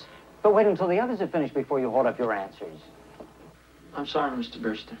course. But wait until the others are finished before you hold up your answers. I'm sorry, Mr.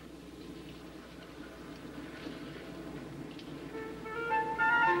 Burster.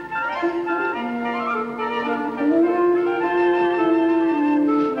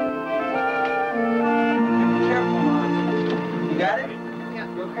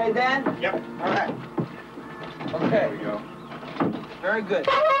 Okay, Dan? Yep. All right. Okay. There we go. Very good.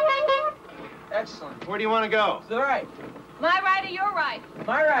 Excellent. Where do you want to go? To the right. My right or your right?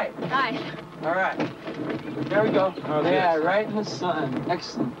 My right. Right. All right. There we go. Oh, yeah, good. right in the sun.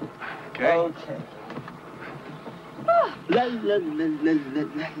 Excellent. Okay. Okay. La, la, la, la, la,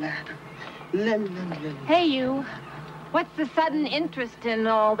 la, la. La, la, la. Hey, you. What's the sudden interest in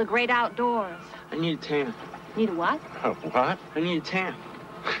all the great outdoors? I need a tan. Need a what? What? I need a tan.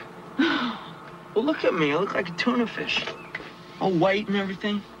 Well, look at me. I look like a tuna fish. All white and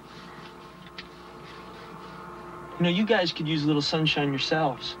everything. You know, you guys could use a little sunshine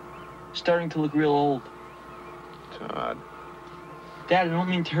yourselves. Starting to look real old. Todd. Dad, I don't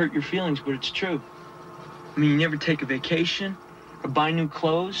mean to hurt your feelings, but it's true. I mean, you never take a vacation or buy new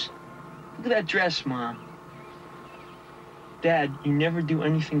clothes. Look at that dress, Mom. Dad, you never do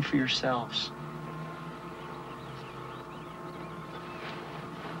anything for yourselves.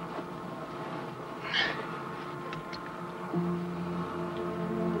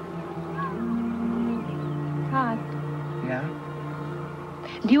 Todd, Yeah?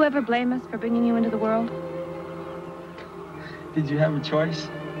 do you ever blame us for bringing you into the world? Did you have a choice?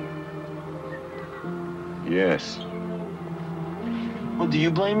 Yes. Well, do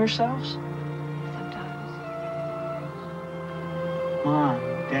you blame yourselves? Sometimes. Mom,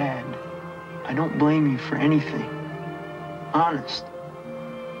 Dad, I don't blame you for anything. Honest.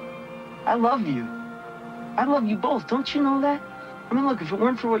 I love you. I love you both. Don't you know that? I mean, look, if it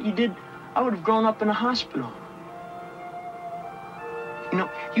weren't for what you did, I would have grown up in a hospital. You know,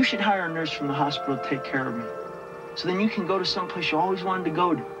 you should hire a nurse from the hospital to take care of me. So then you can go to someplace you always wanted to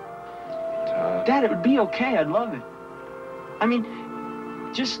go to. Dad, it would be okay. I'd love it. I mean,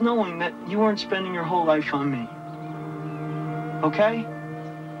 just knowing that you weren't spending your whole life on me. Okay?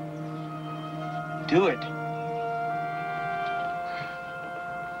 Do it.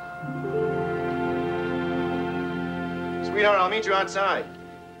 Sweetheart, I'll meet you outside.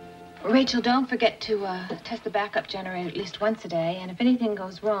 Rachel, don't forget to test the backup generator at least once a day. And if anything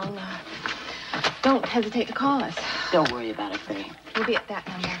goes wrong, don't hesitate to call us. Don't worry about it, Faye. We'll be at that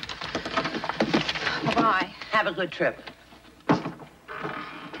number. Bye-bye. Have a good trip.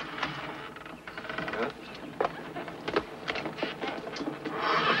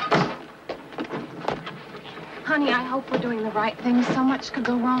 Honey, I hope we're doing the right thing. So much could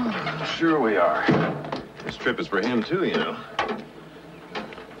go wrong. Sure we are. This trip is for him, too, you know.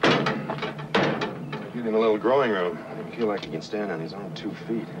 Give him a little growing room. I feel like he can stand on his own 2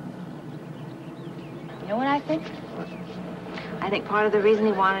 feet. You know what I think? I think part of the reason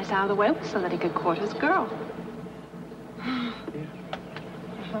he wanted us out of the way was so that he could court his girl.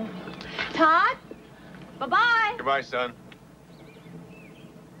 Todd? Bye-bye. Goodbye, son.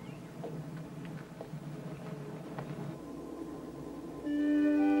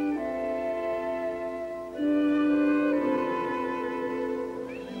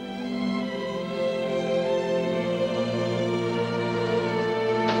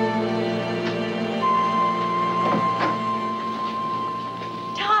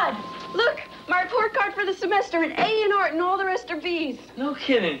 Semester, an A in art, and all the rest are B's. No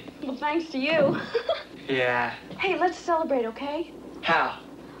kidding. Well, thanks to you. Yeah. Hey, let's celebrate, okay? How?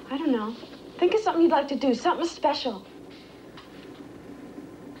 I don't know. Think of something you'd like to do, something special.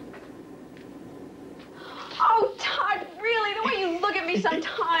 Oh, Todd, really? The way you look at me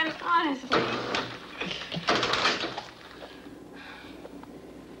sometimes, honestly.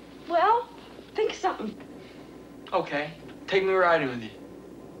 Well, think of something. Okay. Take me riding with you.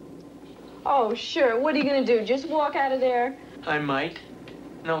 Oh, sure. What are you gonna do? Just walk out of there? I might.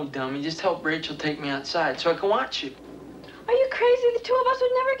 No, dummy. Just help Rachel take me outside so I can watch you. Are you crazy? The two of us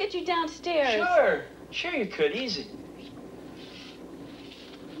would never get you downstairs. Sure. Sure you could. Easy.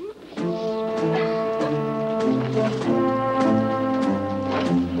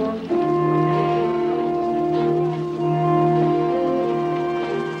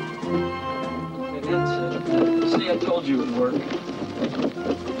 See, I told you it would work.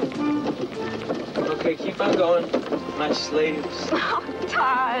 Okay, keep on going. Nice ladies. Oh,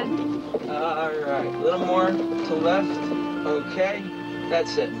 Todd. All right, a little more to left. Okay,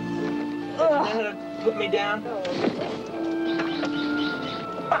 that's it. You know how to put me down?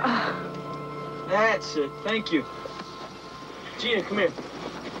 That's it. Thank you. Gina, come here.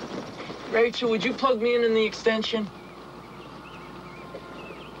 Rachel, would you plug me in the extension?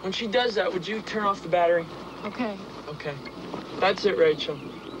 When she does that, would you turn off the battery? Okay. Okay. That's it, Rachel. There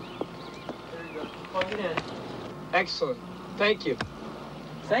you go. Plug it in. Excellent. Thank you.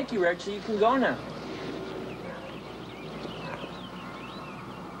 Thank you, Rachel. You can go now.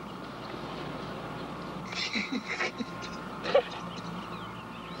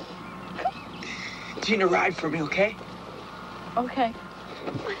 Gina, ride for me, okay? Okay.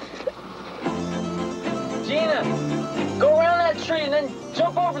 Gina, go around that tree and then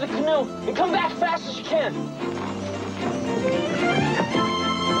jump over the canoe and come back fast as you can.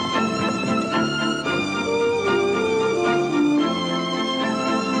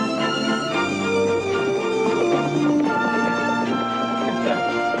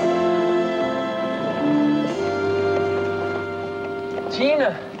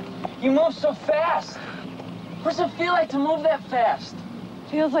 Gina, you move so fast. What does it feel like to move that fast?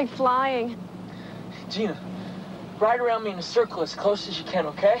 Feels like flying. Gina, ride around me in a circle as close as you can,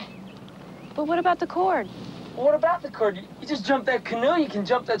 okay? But what about the cord? Well, what about the cord? You just jump that canoe, you can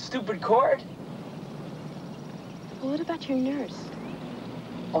jump that stupid cord. Well, what about your nurse?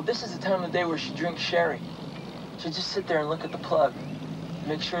 Oh, this is the time of the day where she drinks sherry. She'll just sit there and look at the plug,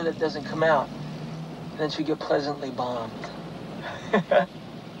 make sure that doesn't come out, and then she'll get pleasantly bombed.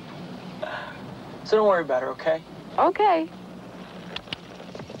 So don't worry about her, okay? Okay.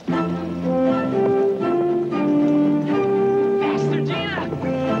 Faster, Gina!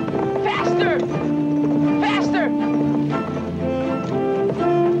 Faster! Faster!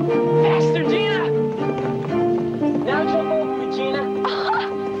 Faster, Gina! Now jump over me, Gina.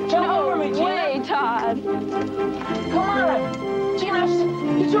 Jump over me, Gina. Wait, Todd. Come on. Gina,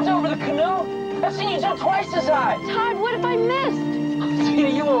 you jumped over the canoe. I've seen you jump twice as high. Todd, what if I missed? Gina,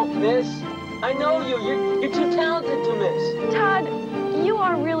 you won't miss. I know you. You're too talented to miss. Todd, you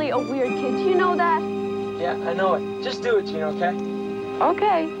are really a weird kid. Do you know that? Yeah, I know it. Just do it, Gina, okay?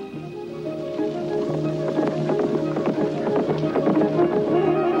 Okay.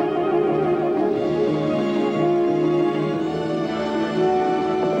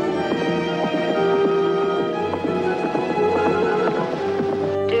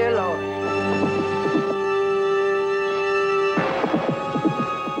 Dear Lord.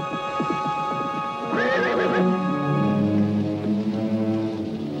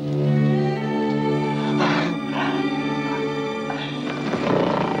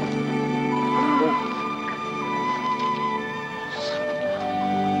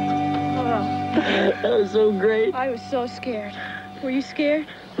 That was so great. I was so scared. Were you scared?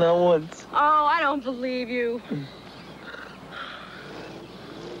 Not once. Oh, I don't believe you.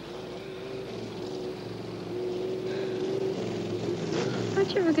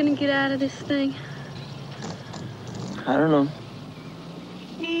 Aren't you ever gonna get out of this thing? I don't know.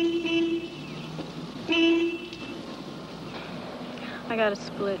 I got a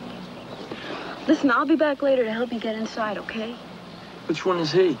split. Listen, I'll be back later to help you get inside, okay? Which one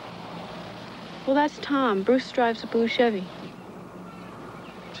is he? Well, that's Tom. Bruce drives a blue Chevy.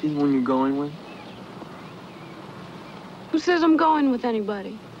 Is he the one you're going with? Who says I'm going with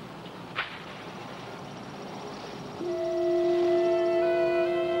anybody?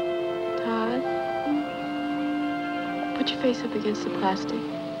 Todd? Put your face up against the plastic.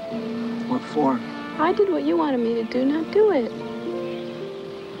 What for? I did what you wanted me to do. Now do it.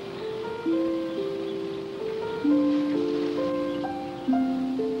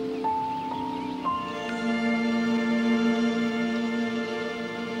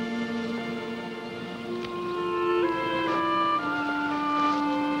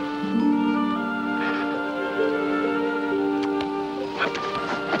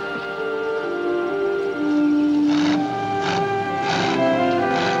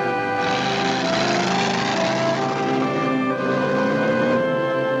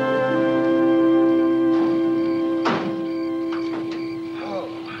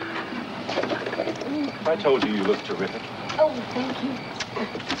 I told you looked terrific. Oh, thank you.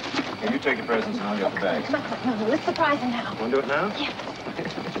 Here, you take your presents and I'll get the bags. No, let's surprise him now. Want to do it now? Yeah.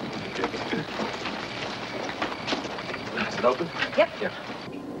 Is it open? Yep. Yeah.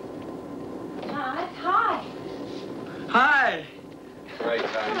 Todd, hi. Hi. Right,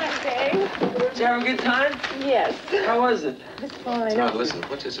 Hi, Dave. Did you have a good time? Yes. How was it? It's fine. Todd, listen,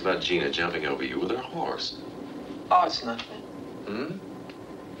 what's this about Gina jumping over you with her horse? Oh, it's nothing. Hmm?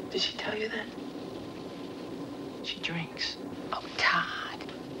 Did she tell you that? She drinks. Oh, Todd.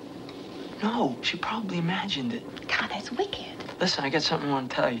 No, she probably imagined it. God, that's wicked. Listen, I got something I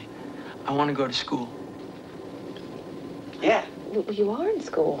want to tell you. I want to go to school. Yeah. You are in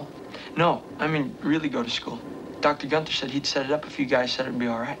school. No, I mean, really go to school. Dr. Gunther said he'd set it up if you guys said it'd be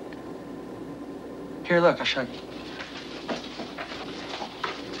all right. Here, look, I'll show you.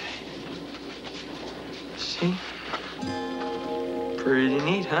 See? Pretty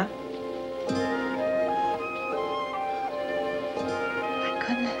neat, huh? My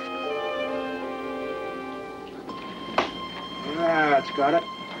goodness. Yeah, that's got it.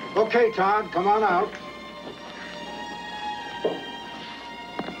 Okay, Todd, come on out.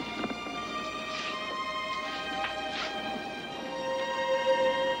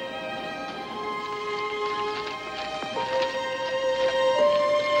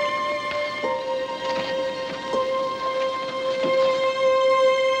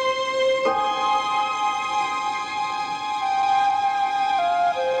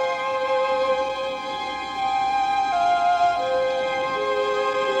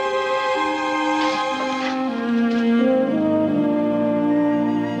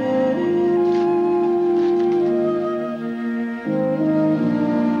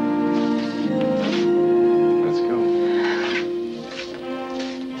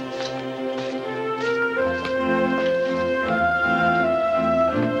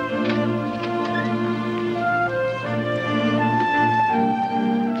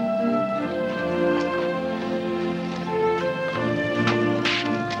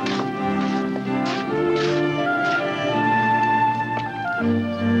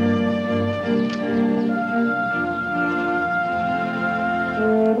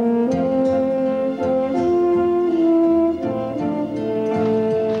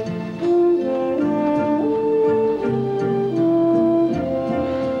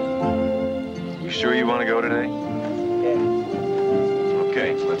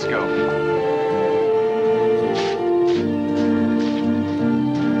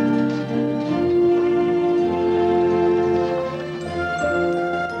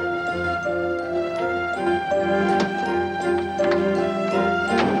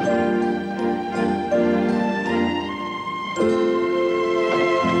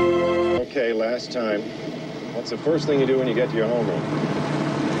 Last time. What's the first thing you do when you get to your homeroom?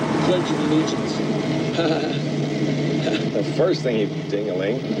 Pledge of Allegiance. The first thing you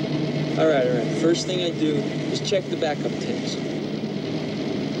ding-a-ling. All right. First thing I do is check the backup tanks.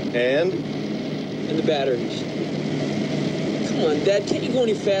 And the batteries. Come on, Dad, can't you go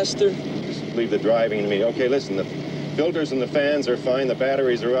any faster? Just leave the driving to me. Okay, listen, the filters and the fans are fine, the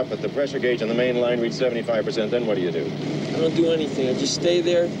batteries are up, but the pressure gauge on the main line reached 75%. Then what do you do? I don't do anything. I just stay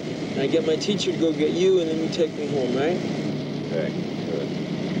there. And I get my teacher to go get you, and then you take me home, right? Okay, good.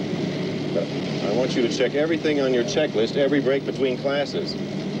 But I want you to check everything on your checklist, every break between classes,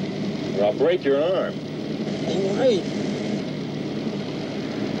 or I'll break your arm. All right.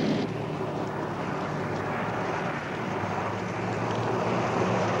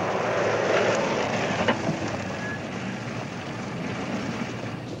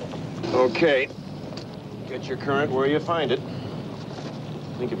 Okay. Get your current where you find it.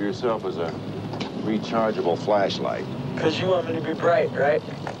 Think of yourself as a rechargeable flashlight. Because you want me to be bright, right?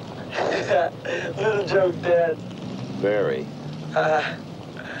 Little joke, Dad. Very.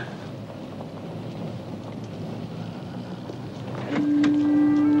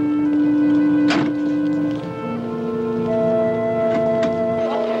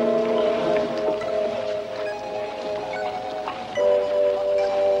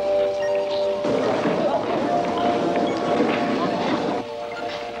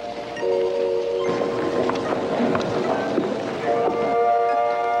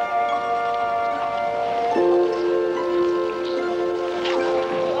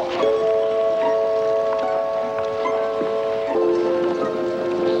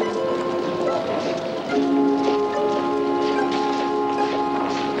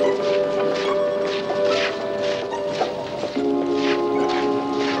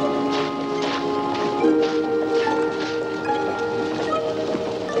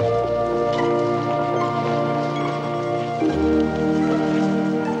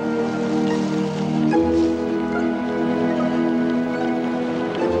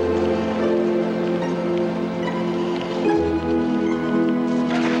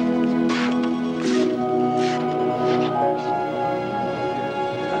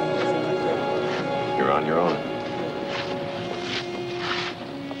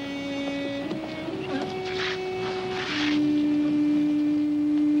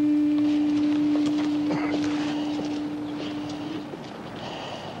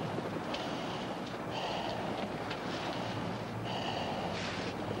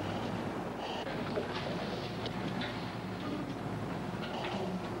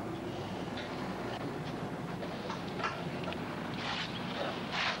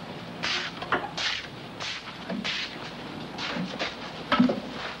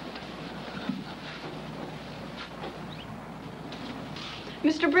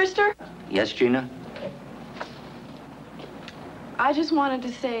 Mr. Brister? Yes, Gina? I just wanted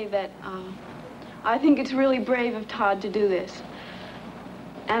to say that I think it's really brave of Todd to do this.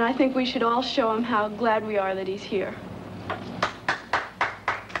 And I think we should all show him how glad we are that he's here.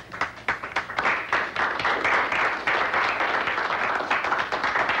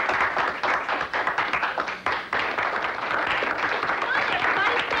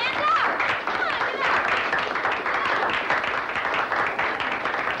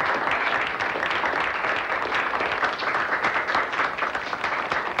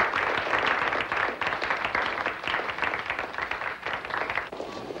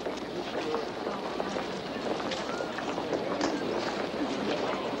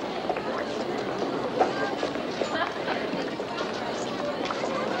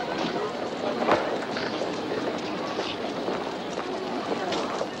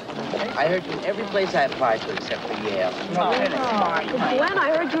 I heard you in every place I applied to except for Yale. Gwen,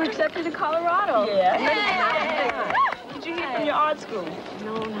 I heard you were accepted to Colorado. Yeah. Did you hear from your art school?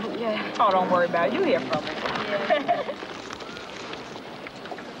 No, not yet. Oh, don't worry about it. You'll hear from me.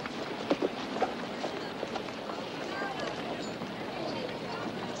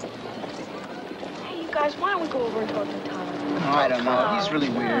 Hey, you guys, why don't we go over and talk to Todd? Oh, I don't know. He's really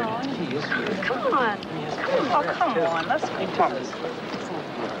weird. He is weird. Come on. Oh, come on. Let's go talk.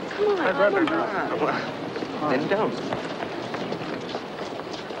 Come on. Then don't.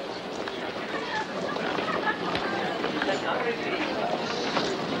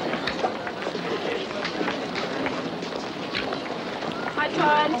 Hi,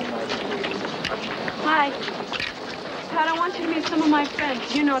 Todd. Hi. Todd, I want you to meet some of my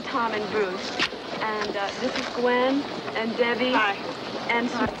friends. You know Tom and Bruce. And this is Gwen and Debbie. Hi. And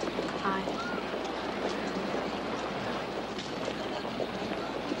Hi.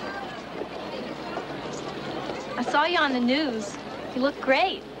 I saw you on the news. You look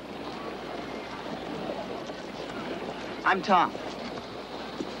great. I'm Tom.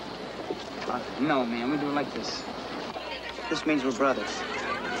 No, man, we do it like this. This means we're brothers.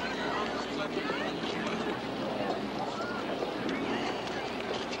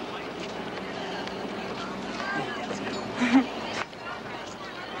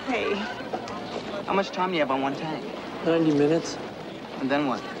 Hey. How much time do you have on one tank? 90 minutes. And then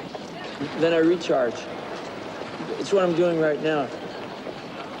what? Then I recharge. It's what I'm doing right now.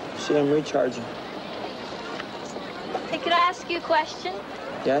 See, I'm recharging. Hey, could I ask you a question?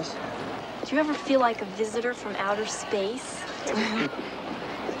 Yes? Do you ever feel like a visitor from outer space?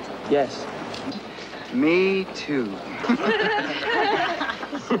 Yes. Me too.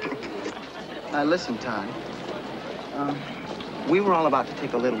 Listen, Todd. We were all about to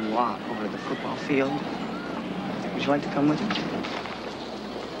take a little walk over to the football field. Would you like to come with us?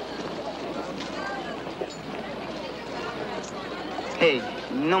 Hey,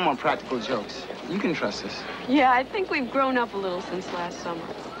 no more practical jokes. You can trust us. Yeah, I think we've grown up a little since last summer.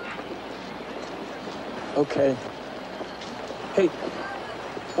 Okay. Hey,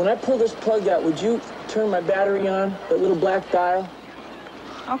 when I pull this plug out, would you turn my battery on, that little black dial?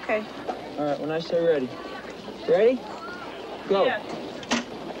 Okay. All right, when I say ready. Ready? Go. Yeah.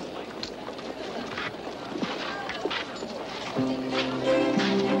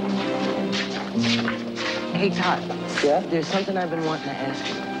 Hey, Todd. Yeah? There's something I've been wanting to ask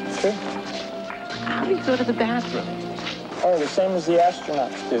you. Sure. How do you go to the bathroom? Oh, the same as the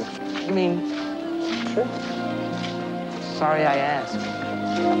astronauts do. You mean... Sure. Sorry I asked.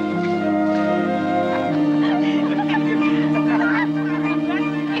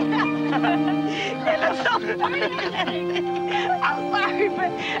 They look so funny. I'm sorry,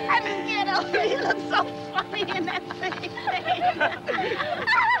 but I just can't help it. He looks so funny in that thing.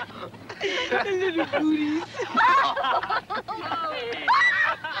 The little booties.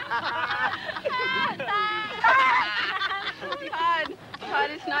 Todd,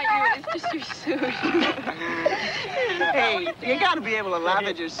 it's not you. It's just your suit. Hey, you gotta be able to laugh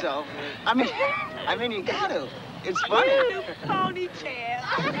at yourself. I mean, you gotta. It's funny. Little ponytail.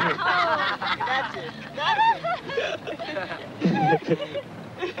 That's it.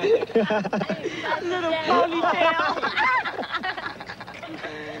 Little ponytail.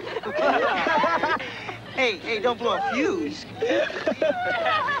 Hey, don't blow a fuse.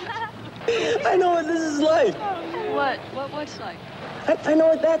 I know what this is like. What's like? I know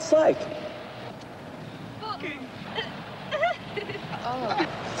what that's like. Oh.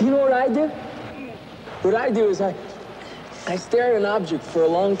 You know what I do? What I do is I stare at an object for a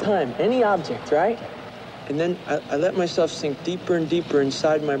long time, any object, right? And then I let myself sink deeper and deeper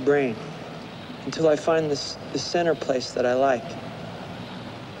inside my brain until I find the center place that I like.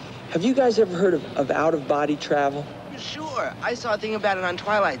 Have you guys ever heard of out-of-body travel? Sure. I saw a thing about it on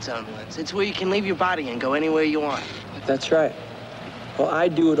Twilight Zone once. It's where you can leave your body and go anywhere you want. That's right. Well, I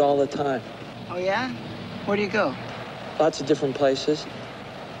do it all the time. Oh, yeah? Where do you go? Lots of different places,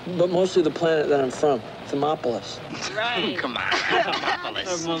 but mostly the planet that I'm from, Thermopolis. Right. Come on.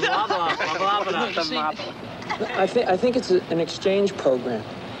 I think it's an exchange program.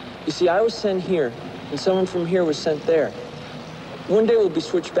 You see, I was sent here, and someone from here was sent there. One day we'll be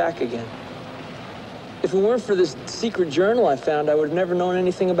switched back again. If it weren't for this secret journal I found, I would have never known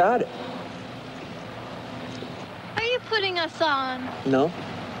anything about it. Are you putting us on? No?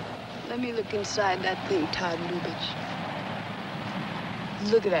 Let me look inside that thing, Todd Lubitsch.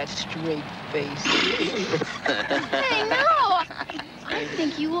 Look at that straight face. Hey, no! I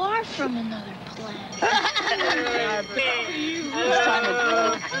think you are from another planet. It's time to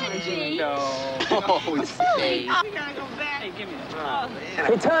go. No. Oh, Steve. We gotta go back. Hey, give me that.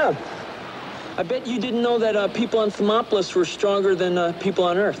 Hey, Tom. I bet you didn't know that people on Thermopolis were stronger than people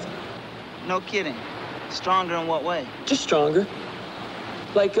on Earth. No kidding. Stronger in what way? Just stronger.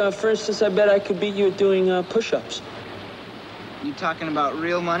 Like, for instance, I bet I could beat you at doing push-ups. You talking about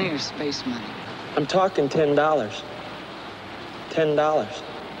real money or space money? I'm talking $10. $10. $10.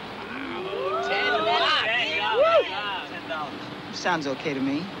 Sounds okay to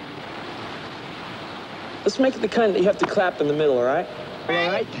me. Let's make it the kind that you have to clap in the middle, all right? All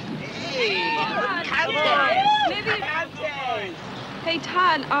right? Hey,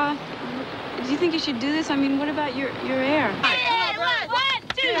 Todd, do you think you should do this? I mean, what about your hair? Hey, 1,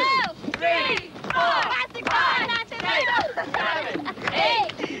 2, 3, 4, 5, 6, 7,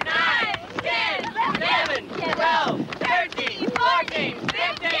 8, 9, 10, 11, 12, 13, 14, 15, 16,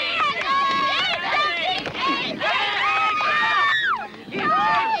 17, 18, 19.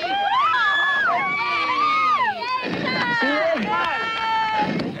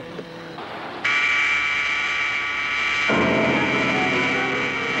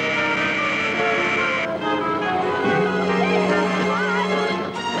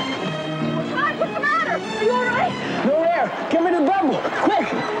 No air! Get me the bubble! Quick!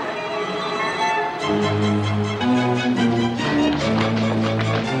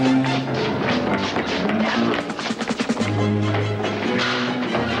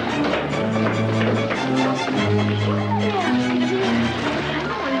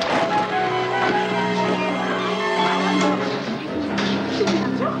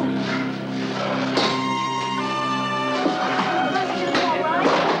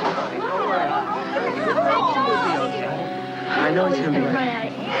 I know it's gonna be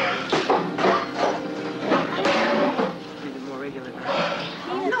right.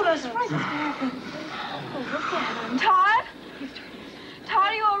 No, that's right. Todd? Todd,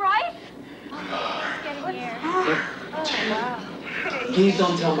 are you all right? Please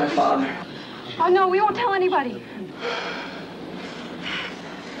don't tell my father. Oh, no, we won't tell anybody.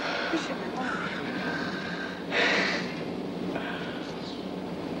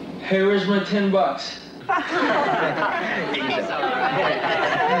 Hey, where's my $10?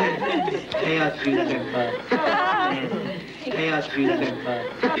 Pay us, Peter. Pay us, Peter.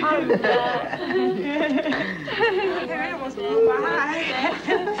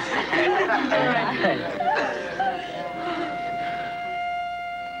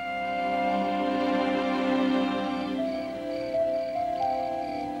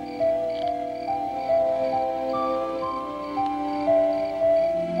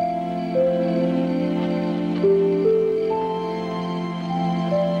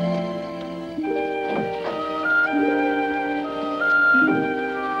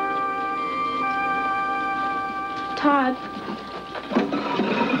 Todd,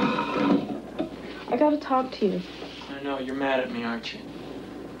 I gotta talk to you. I know, you're mad at me, aren't you?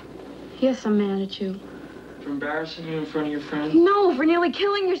 Yes, I'm mad at you. For embarrassing you in front of your friends? No, for nearly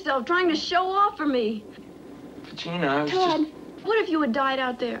killing yourself, trying to show off for me. But Gina, I was Todd, just... what if you had died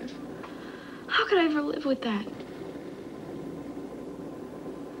out there? How could I ever live with that?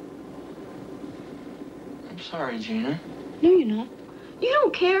 I'm sorry, Gina. No, you're not. You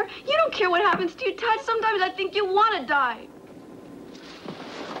don't care. You don't care what happens to you, Todd. Sometimes I think you want to die.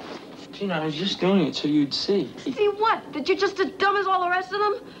 Gina, I was just doing it so you'd see. See what? That you're just as dumb as all the rest of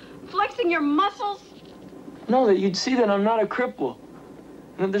them? Flexing your muscles? No, that you'd see that I'm not a cripple.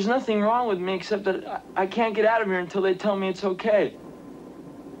 And that there's nothing wrong with me except that I can't get out of here until they tell me it's okay.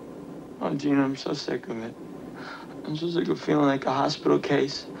 Oh, Gina, I'm so sick of it. I'm so sick of feeling like a hospital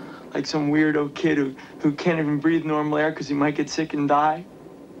case. Like some weirdo kid who can't even breathe normal air because he might get sick and die.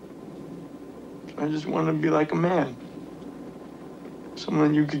 I just want to be like a man.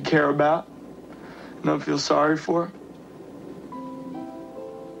 Someone you could care about, not feel sorry for.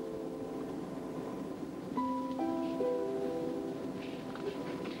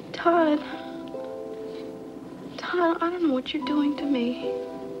 Todd, I don't know what you're doing to me.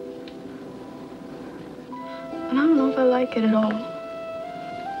 And I don't know if I like it at all.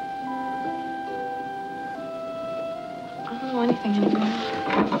 I don't know anything anymore.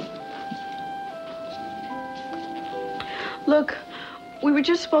 Look, we were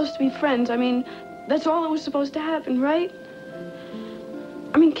just supposed to be friends. I mean, that's all that was supposed to happen, right?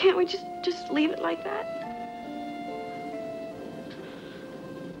 I mean, can't we just leave it like that?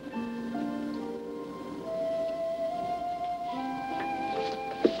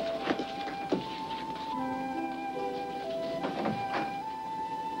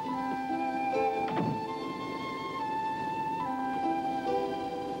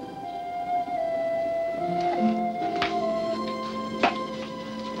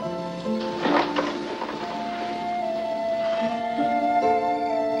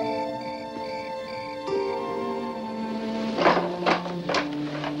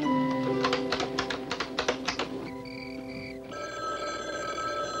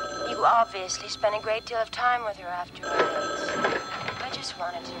 Obviously spent a great deal of time with her after all this. I just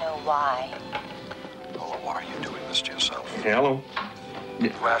wanted to know why. Oh, why are you doing this to yourself? Hey, hello. You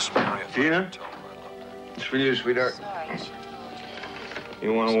asked Mary if Gina? It's for you, sweetheart. Sorry.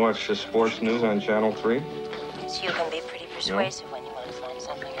 You want to watch the sports news on Channel 3? Yes, you can be pretty persuasive when you want to find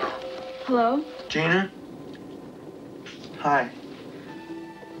something out. Hello? Gina? Hi.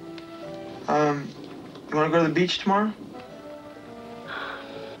 You want to go to the beach tomorrow?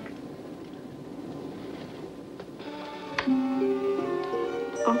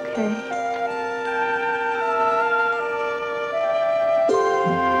 Okay.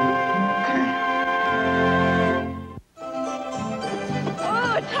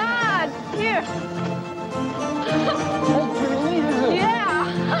 Oh, Todd! Here. Yeah.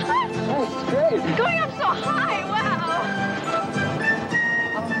 That's great. Going up so high, wow.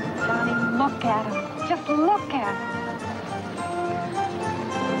 Oh, Johnny, look at him. Just look at him.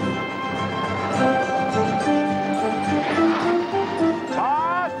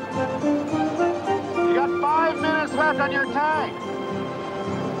 Todd! You got 5 minutes left on your tank.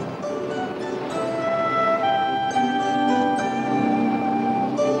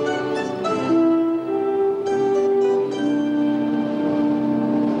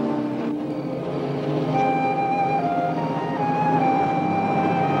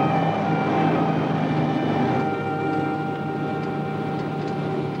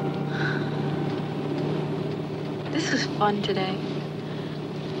 This was fun today.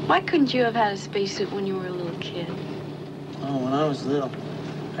 Why couldn't you have had a spacesuit when you were a little kid? Oh, when I was little,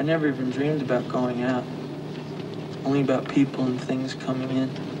 I never even dreamed about going out. Only about people and things coming in.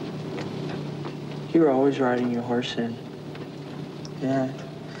 You were always riding your horse in. Yeah.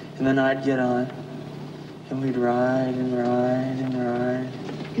 And then I'd get on. And we'd ride and ride and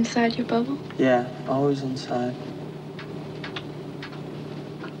ride. Inside your bubble? Yeah, always inside.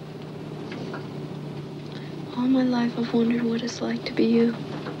 All my life I've wondered what it's like to be you.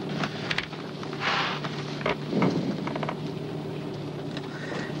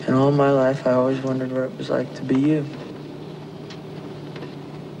 And all my life I always wondered what it was like to be you.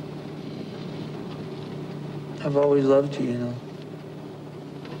 I've always loved you, you know.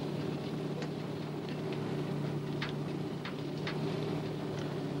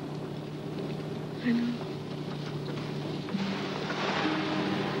 I know.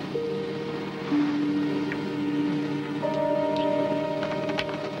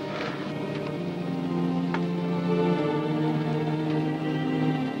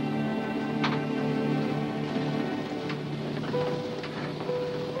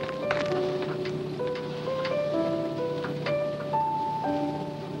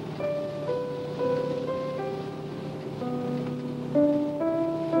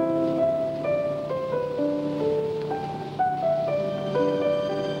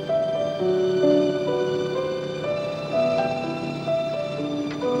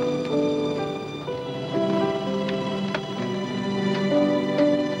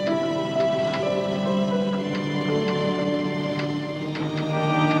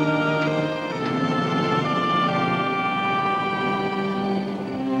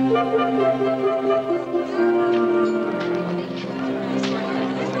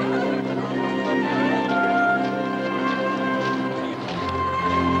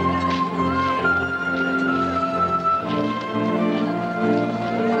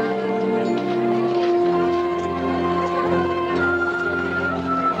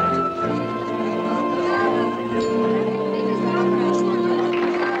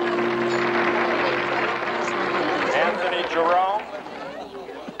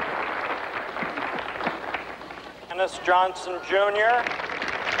 Johnson Jr.,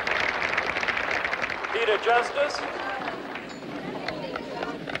 DeVita Justice.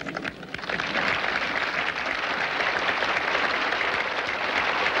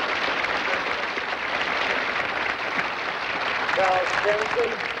 Charles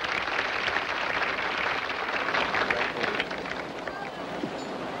Kensley.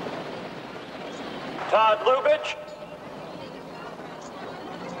 Todd Lubitsch.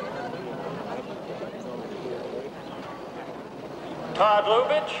 Todd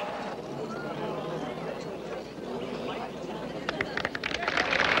Lubitsch.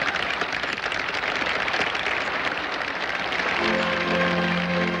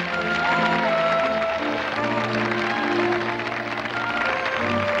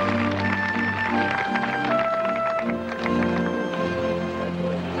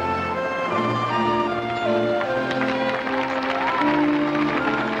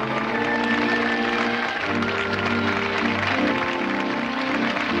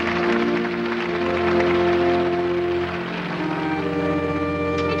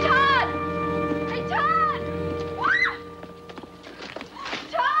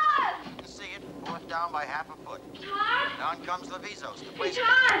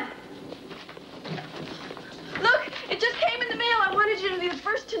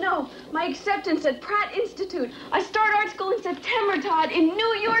 At Pratt Institute. I start art school in September, Todd, in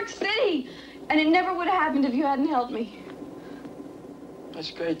New York City. And it never would have happened if you hadn't helped me. That's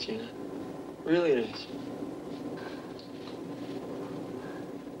great, Gina. Really it is.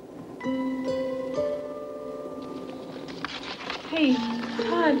 Hey,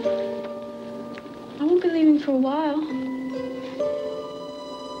 Todd. I won't be leaving for a while.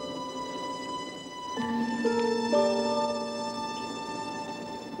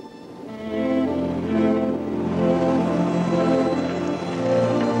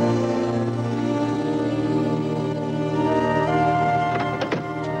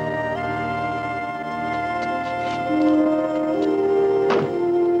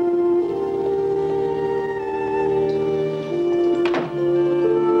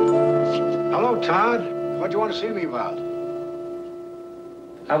 Todd, what'd you want to see me about?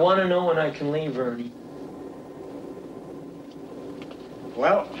 I want to know when I can leave, Ernie.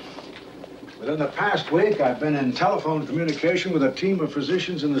 Well, within the past week, I've been in telephone communication with a team of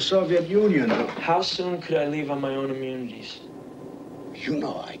physicians in the Soviet Union. How soon could I leave on my own immunities? You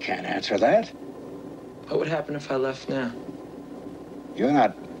know I can't answer that. What would happen if I left now? You're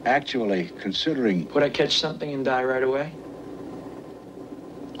not actually considering... Would I catch something and die right away?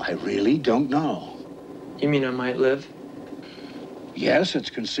 I really don't know. You mean I might live? Yes,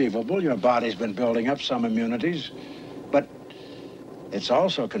 it's conceivable. Your body's been building up some immunities. But it's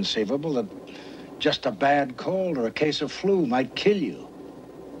also conceivable that just a bad cold or a case of flu might kill you.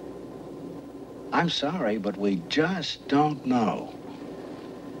 I'm sorry, but we just don't know.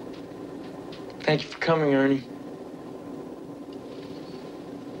 Thank you for coming, Ernie.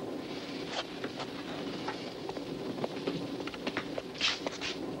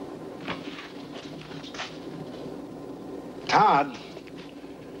 Todd,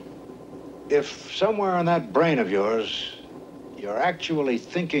 if somewhere in that brain of yours, you're actually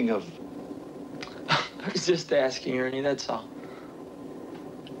thinking of... I was just asking, Ernie, that's all.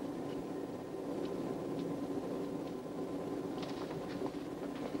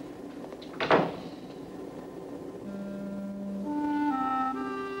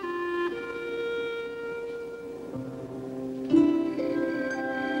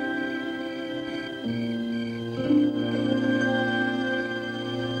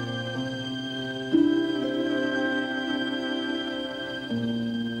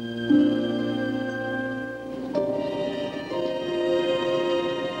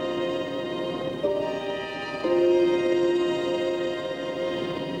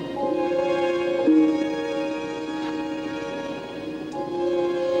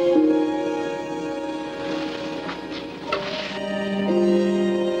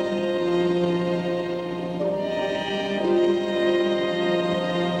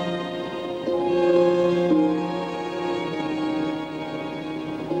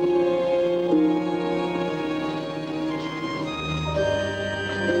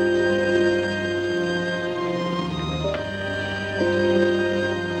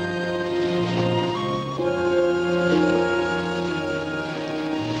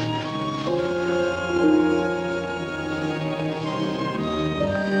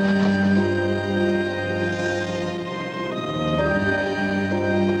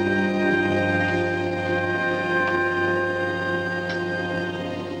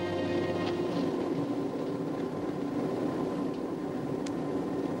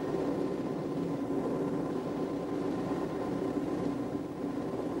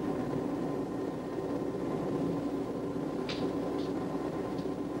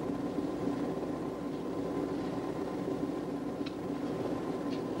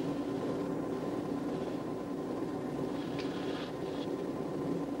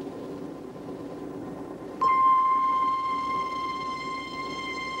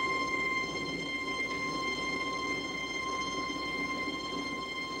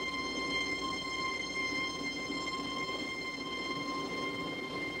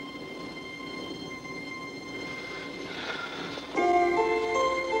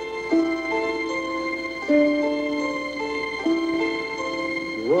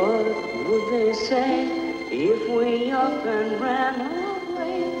 they say if we up and ran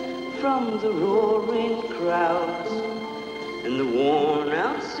away from the roaring crowds and the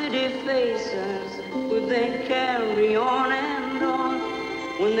worn-out city faces, would they carry on and on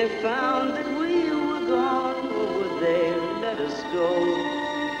when they found that we were gone, or would they let us go?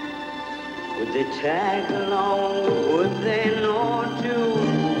 Would they tag along, or would they know to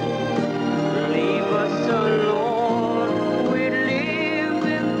leave us alone? We'd live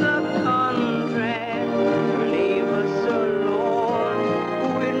in the country, leave us alone.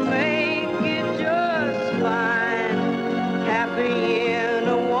 We'd make it just fine, happy in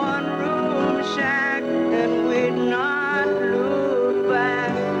a one-room shack, and we'd not look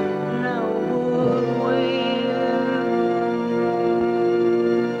back, now would we?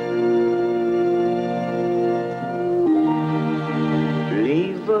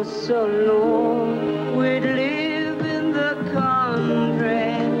 Leave us alone, we'd live in the country.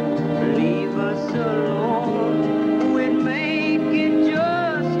 Leave us alone, we'd make it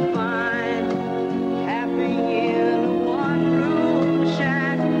just fine, happy in a one-room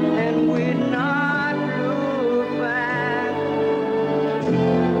shack, and we'd not look back.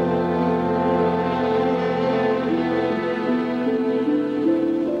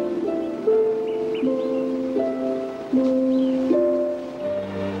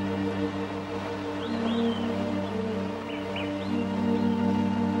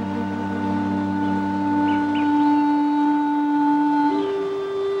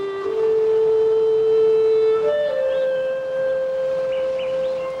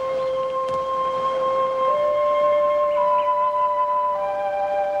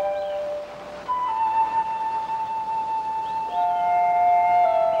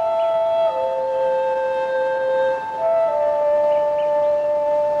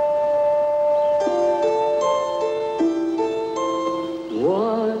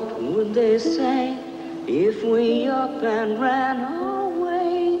 What would they say if we up and ran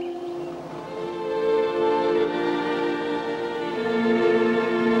away?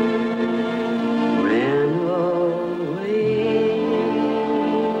 Ran away.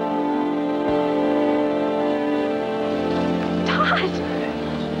 Todd!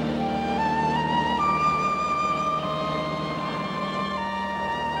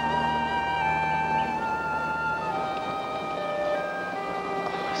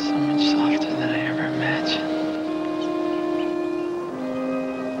 So much softer than I ever imagined.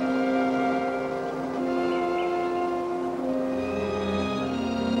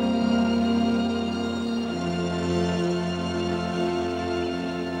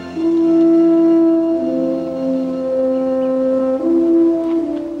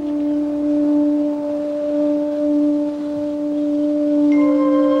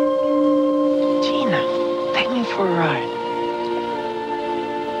 Gina, take me for a ride.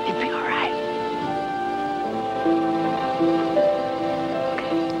 You'd be all right.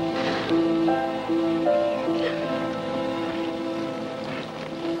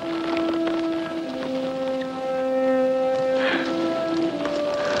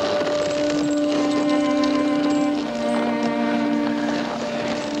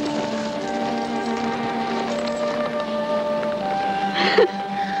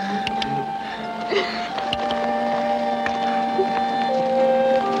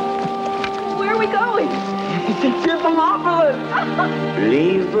 Where are we going?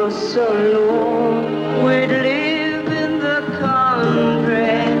 Leave us alone, we'd live in the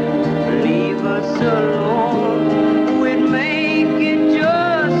country. Leave us alone, we'd make it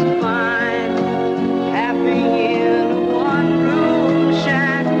just fine, happy in a one-room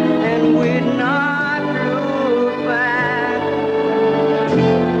shack, and we'd not look back.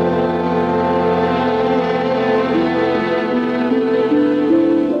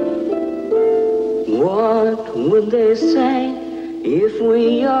 What would they say if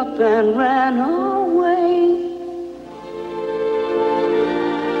we up and ran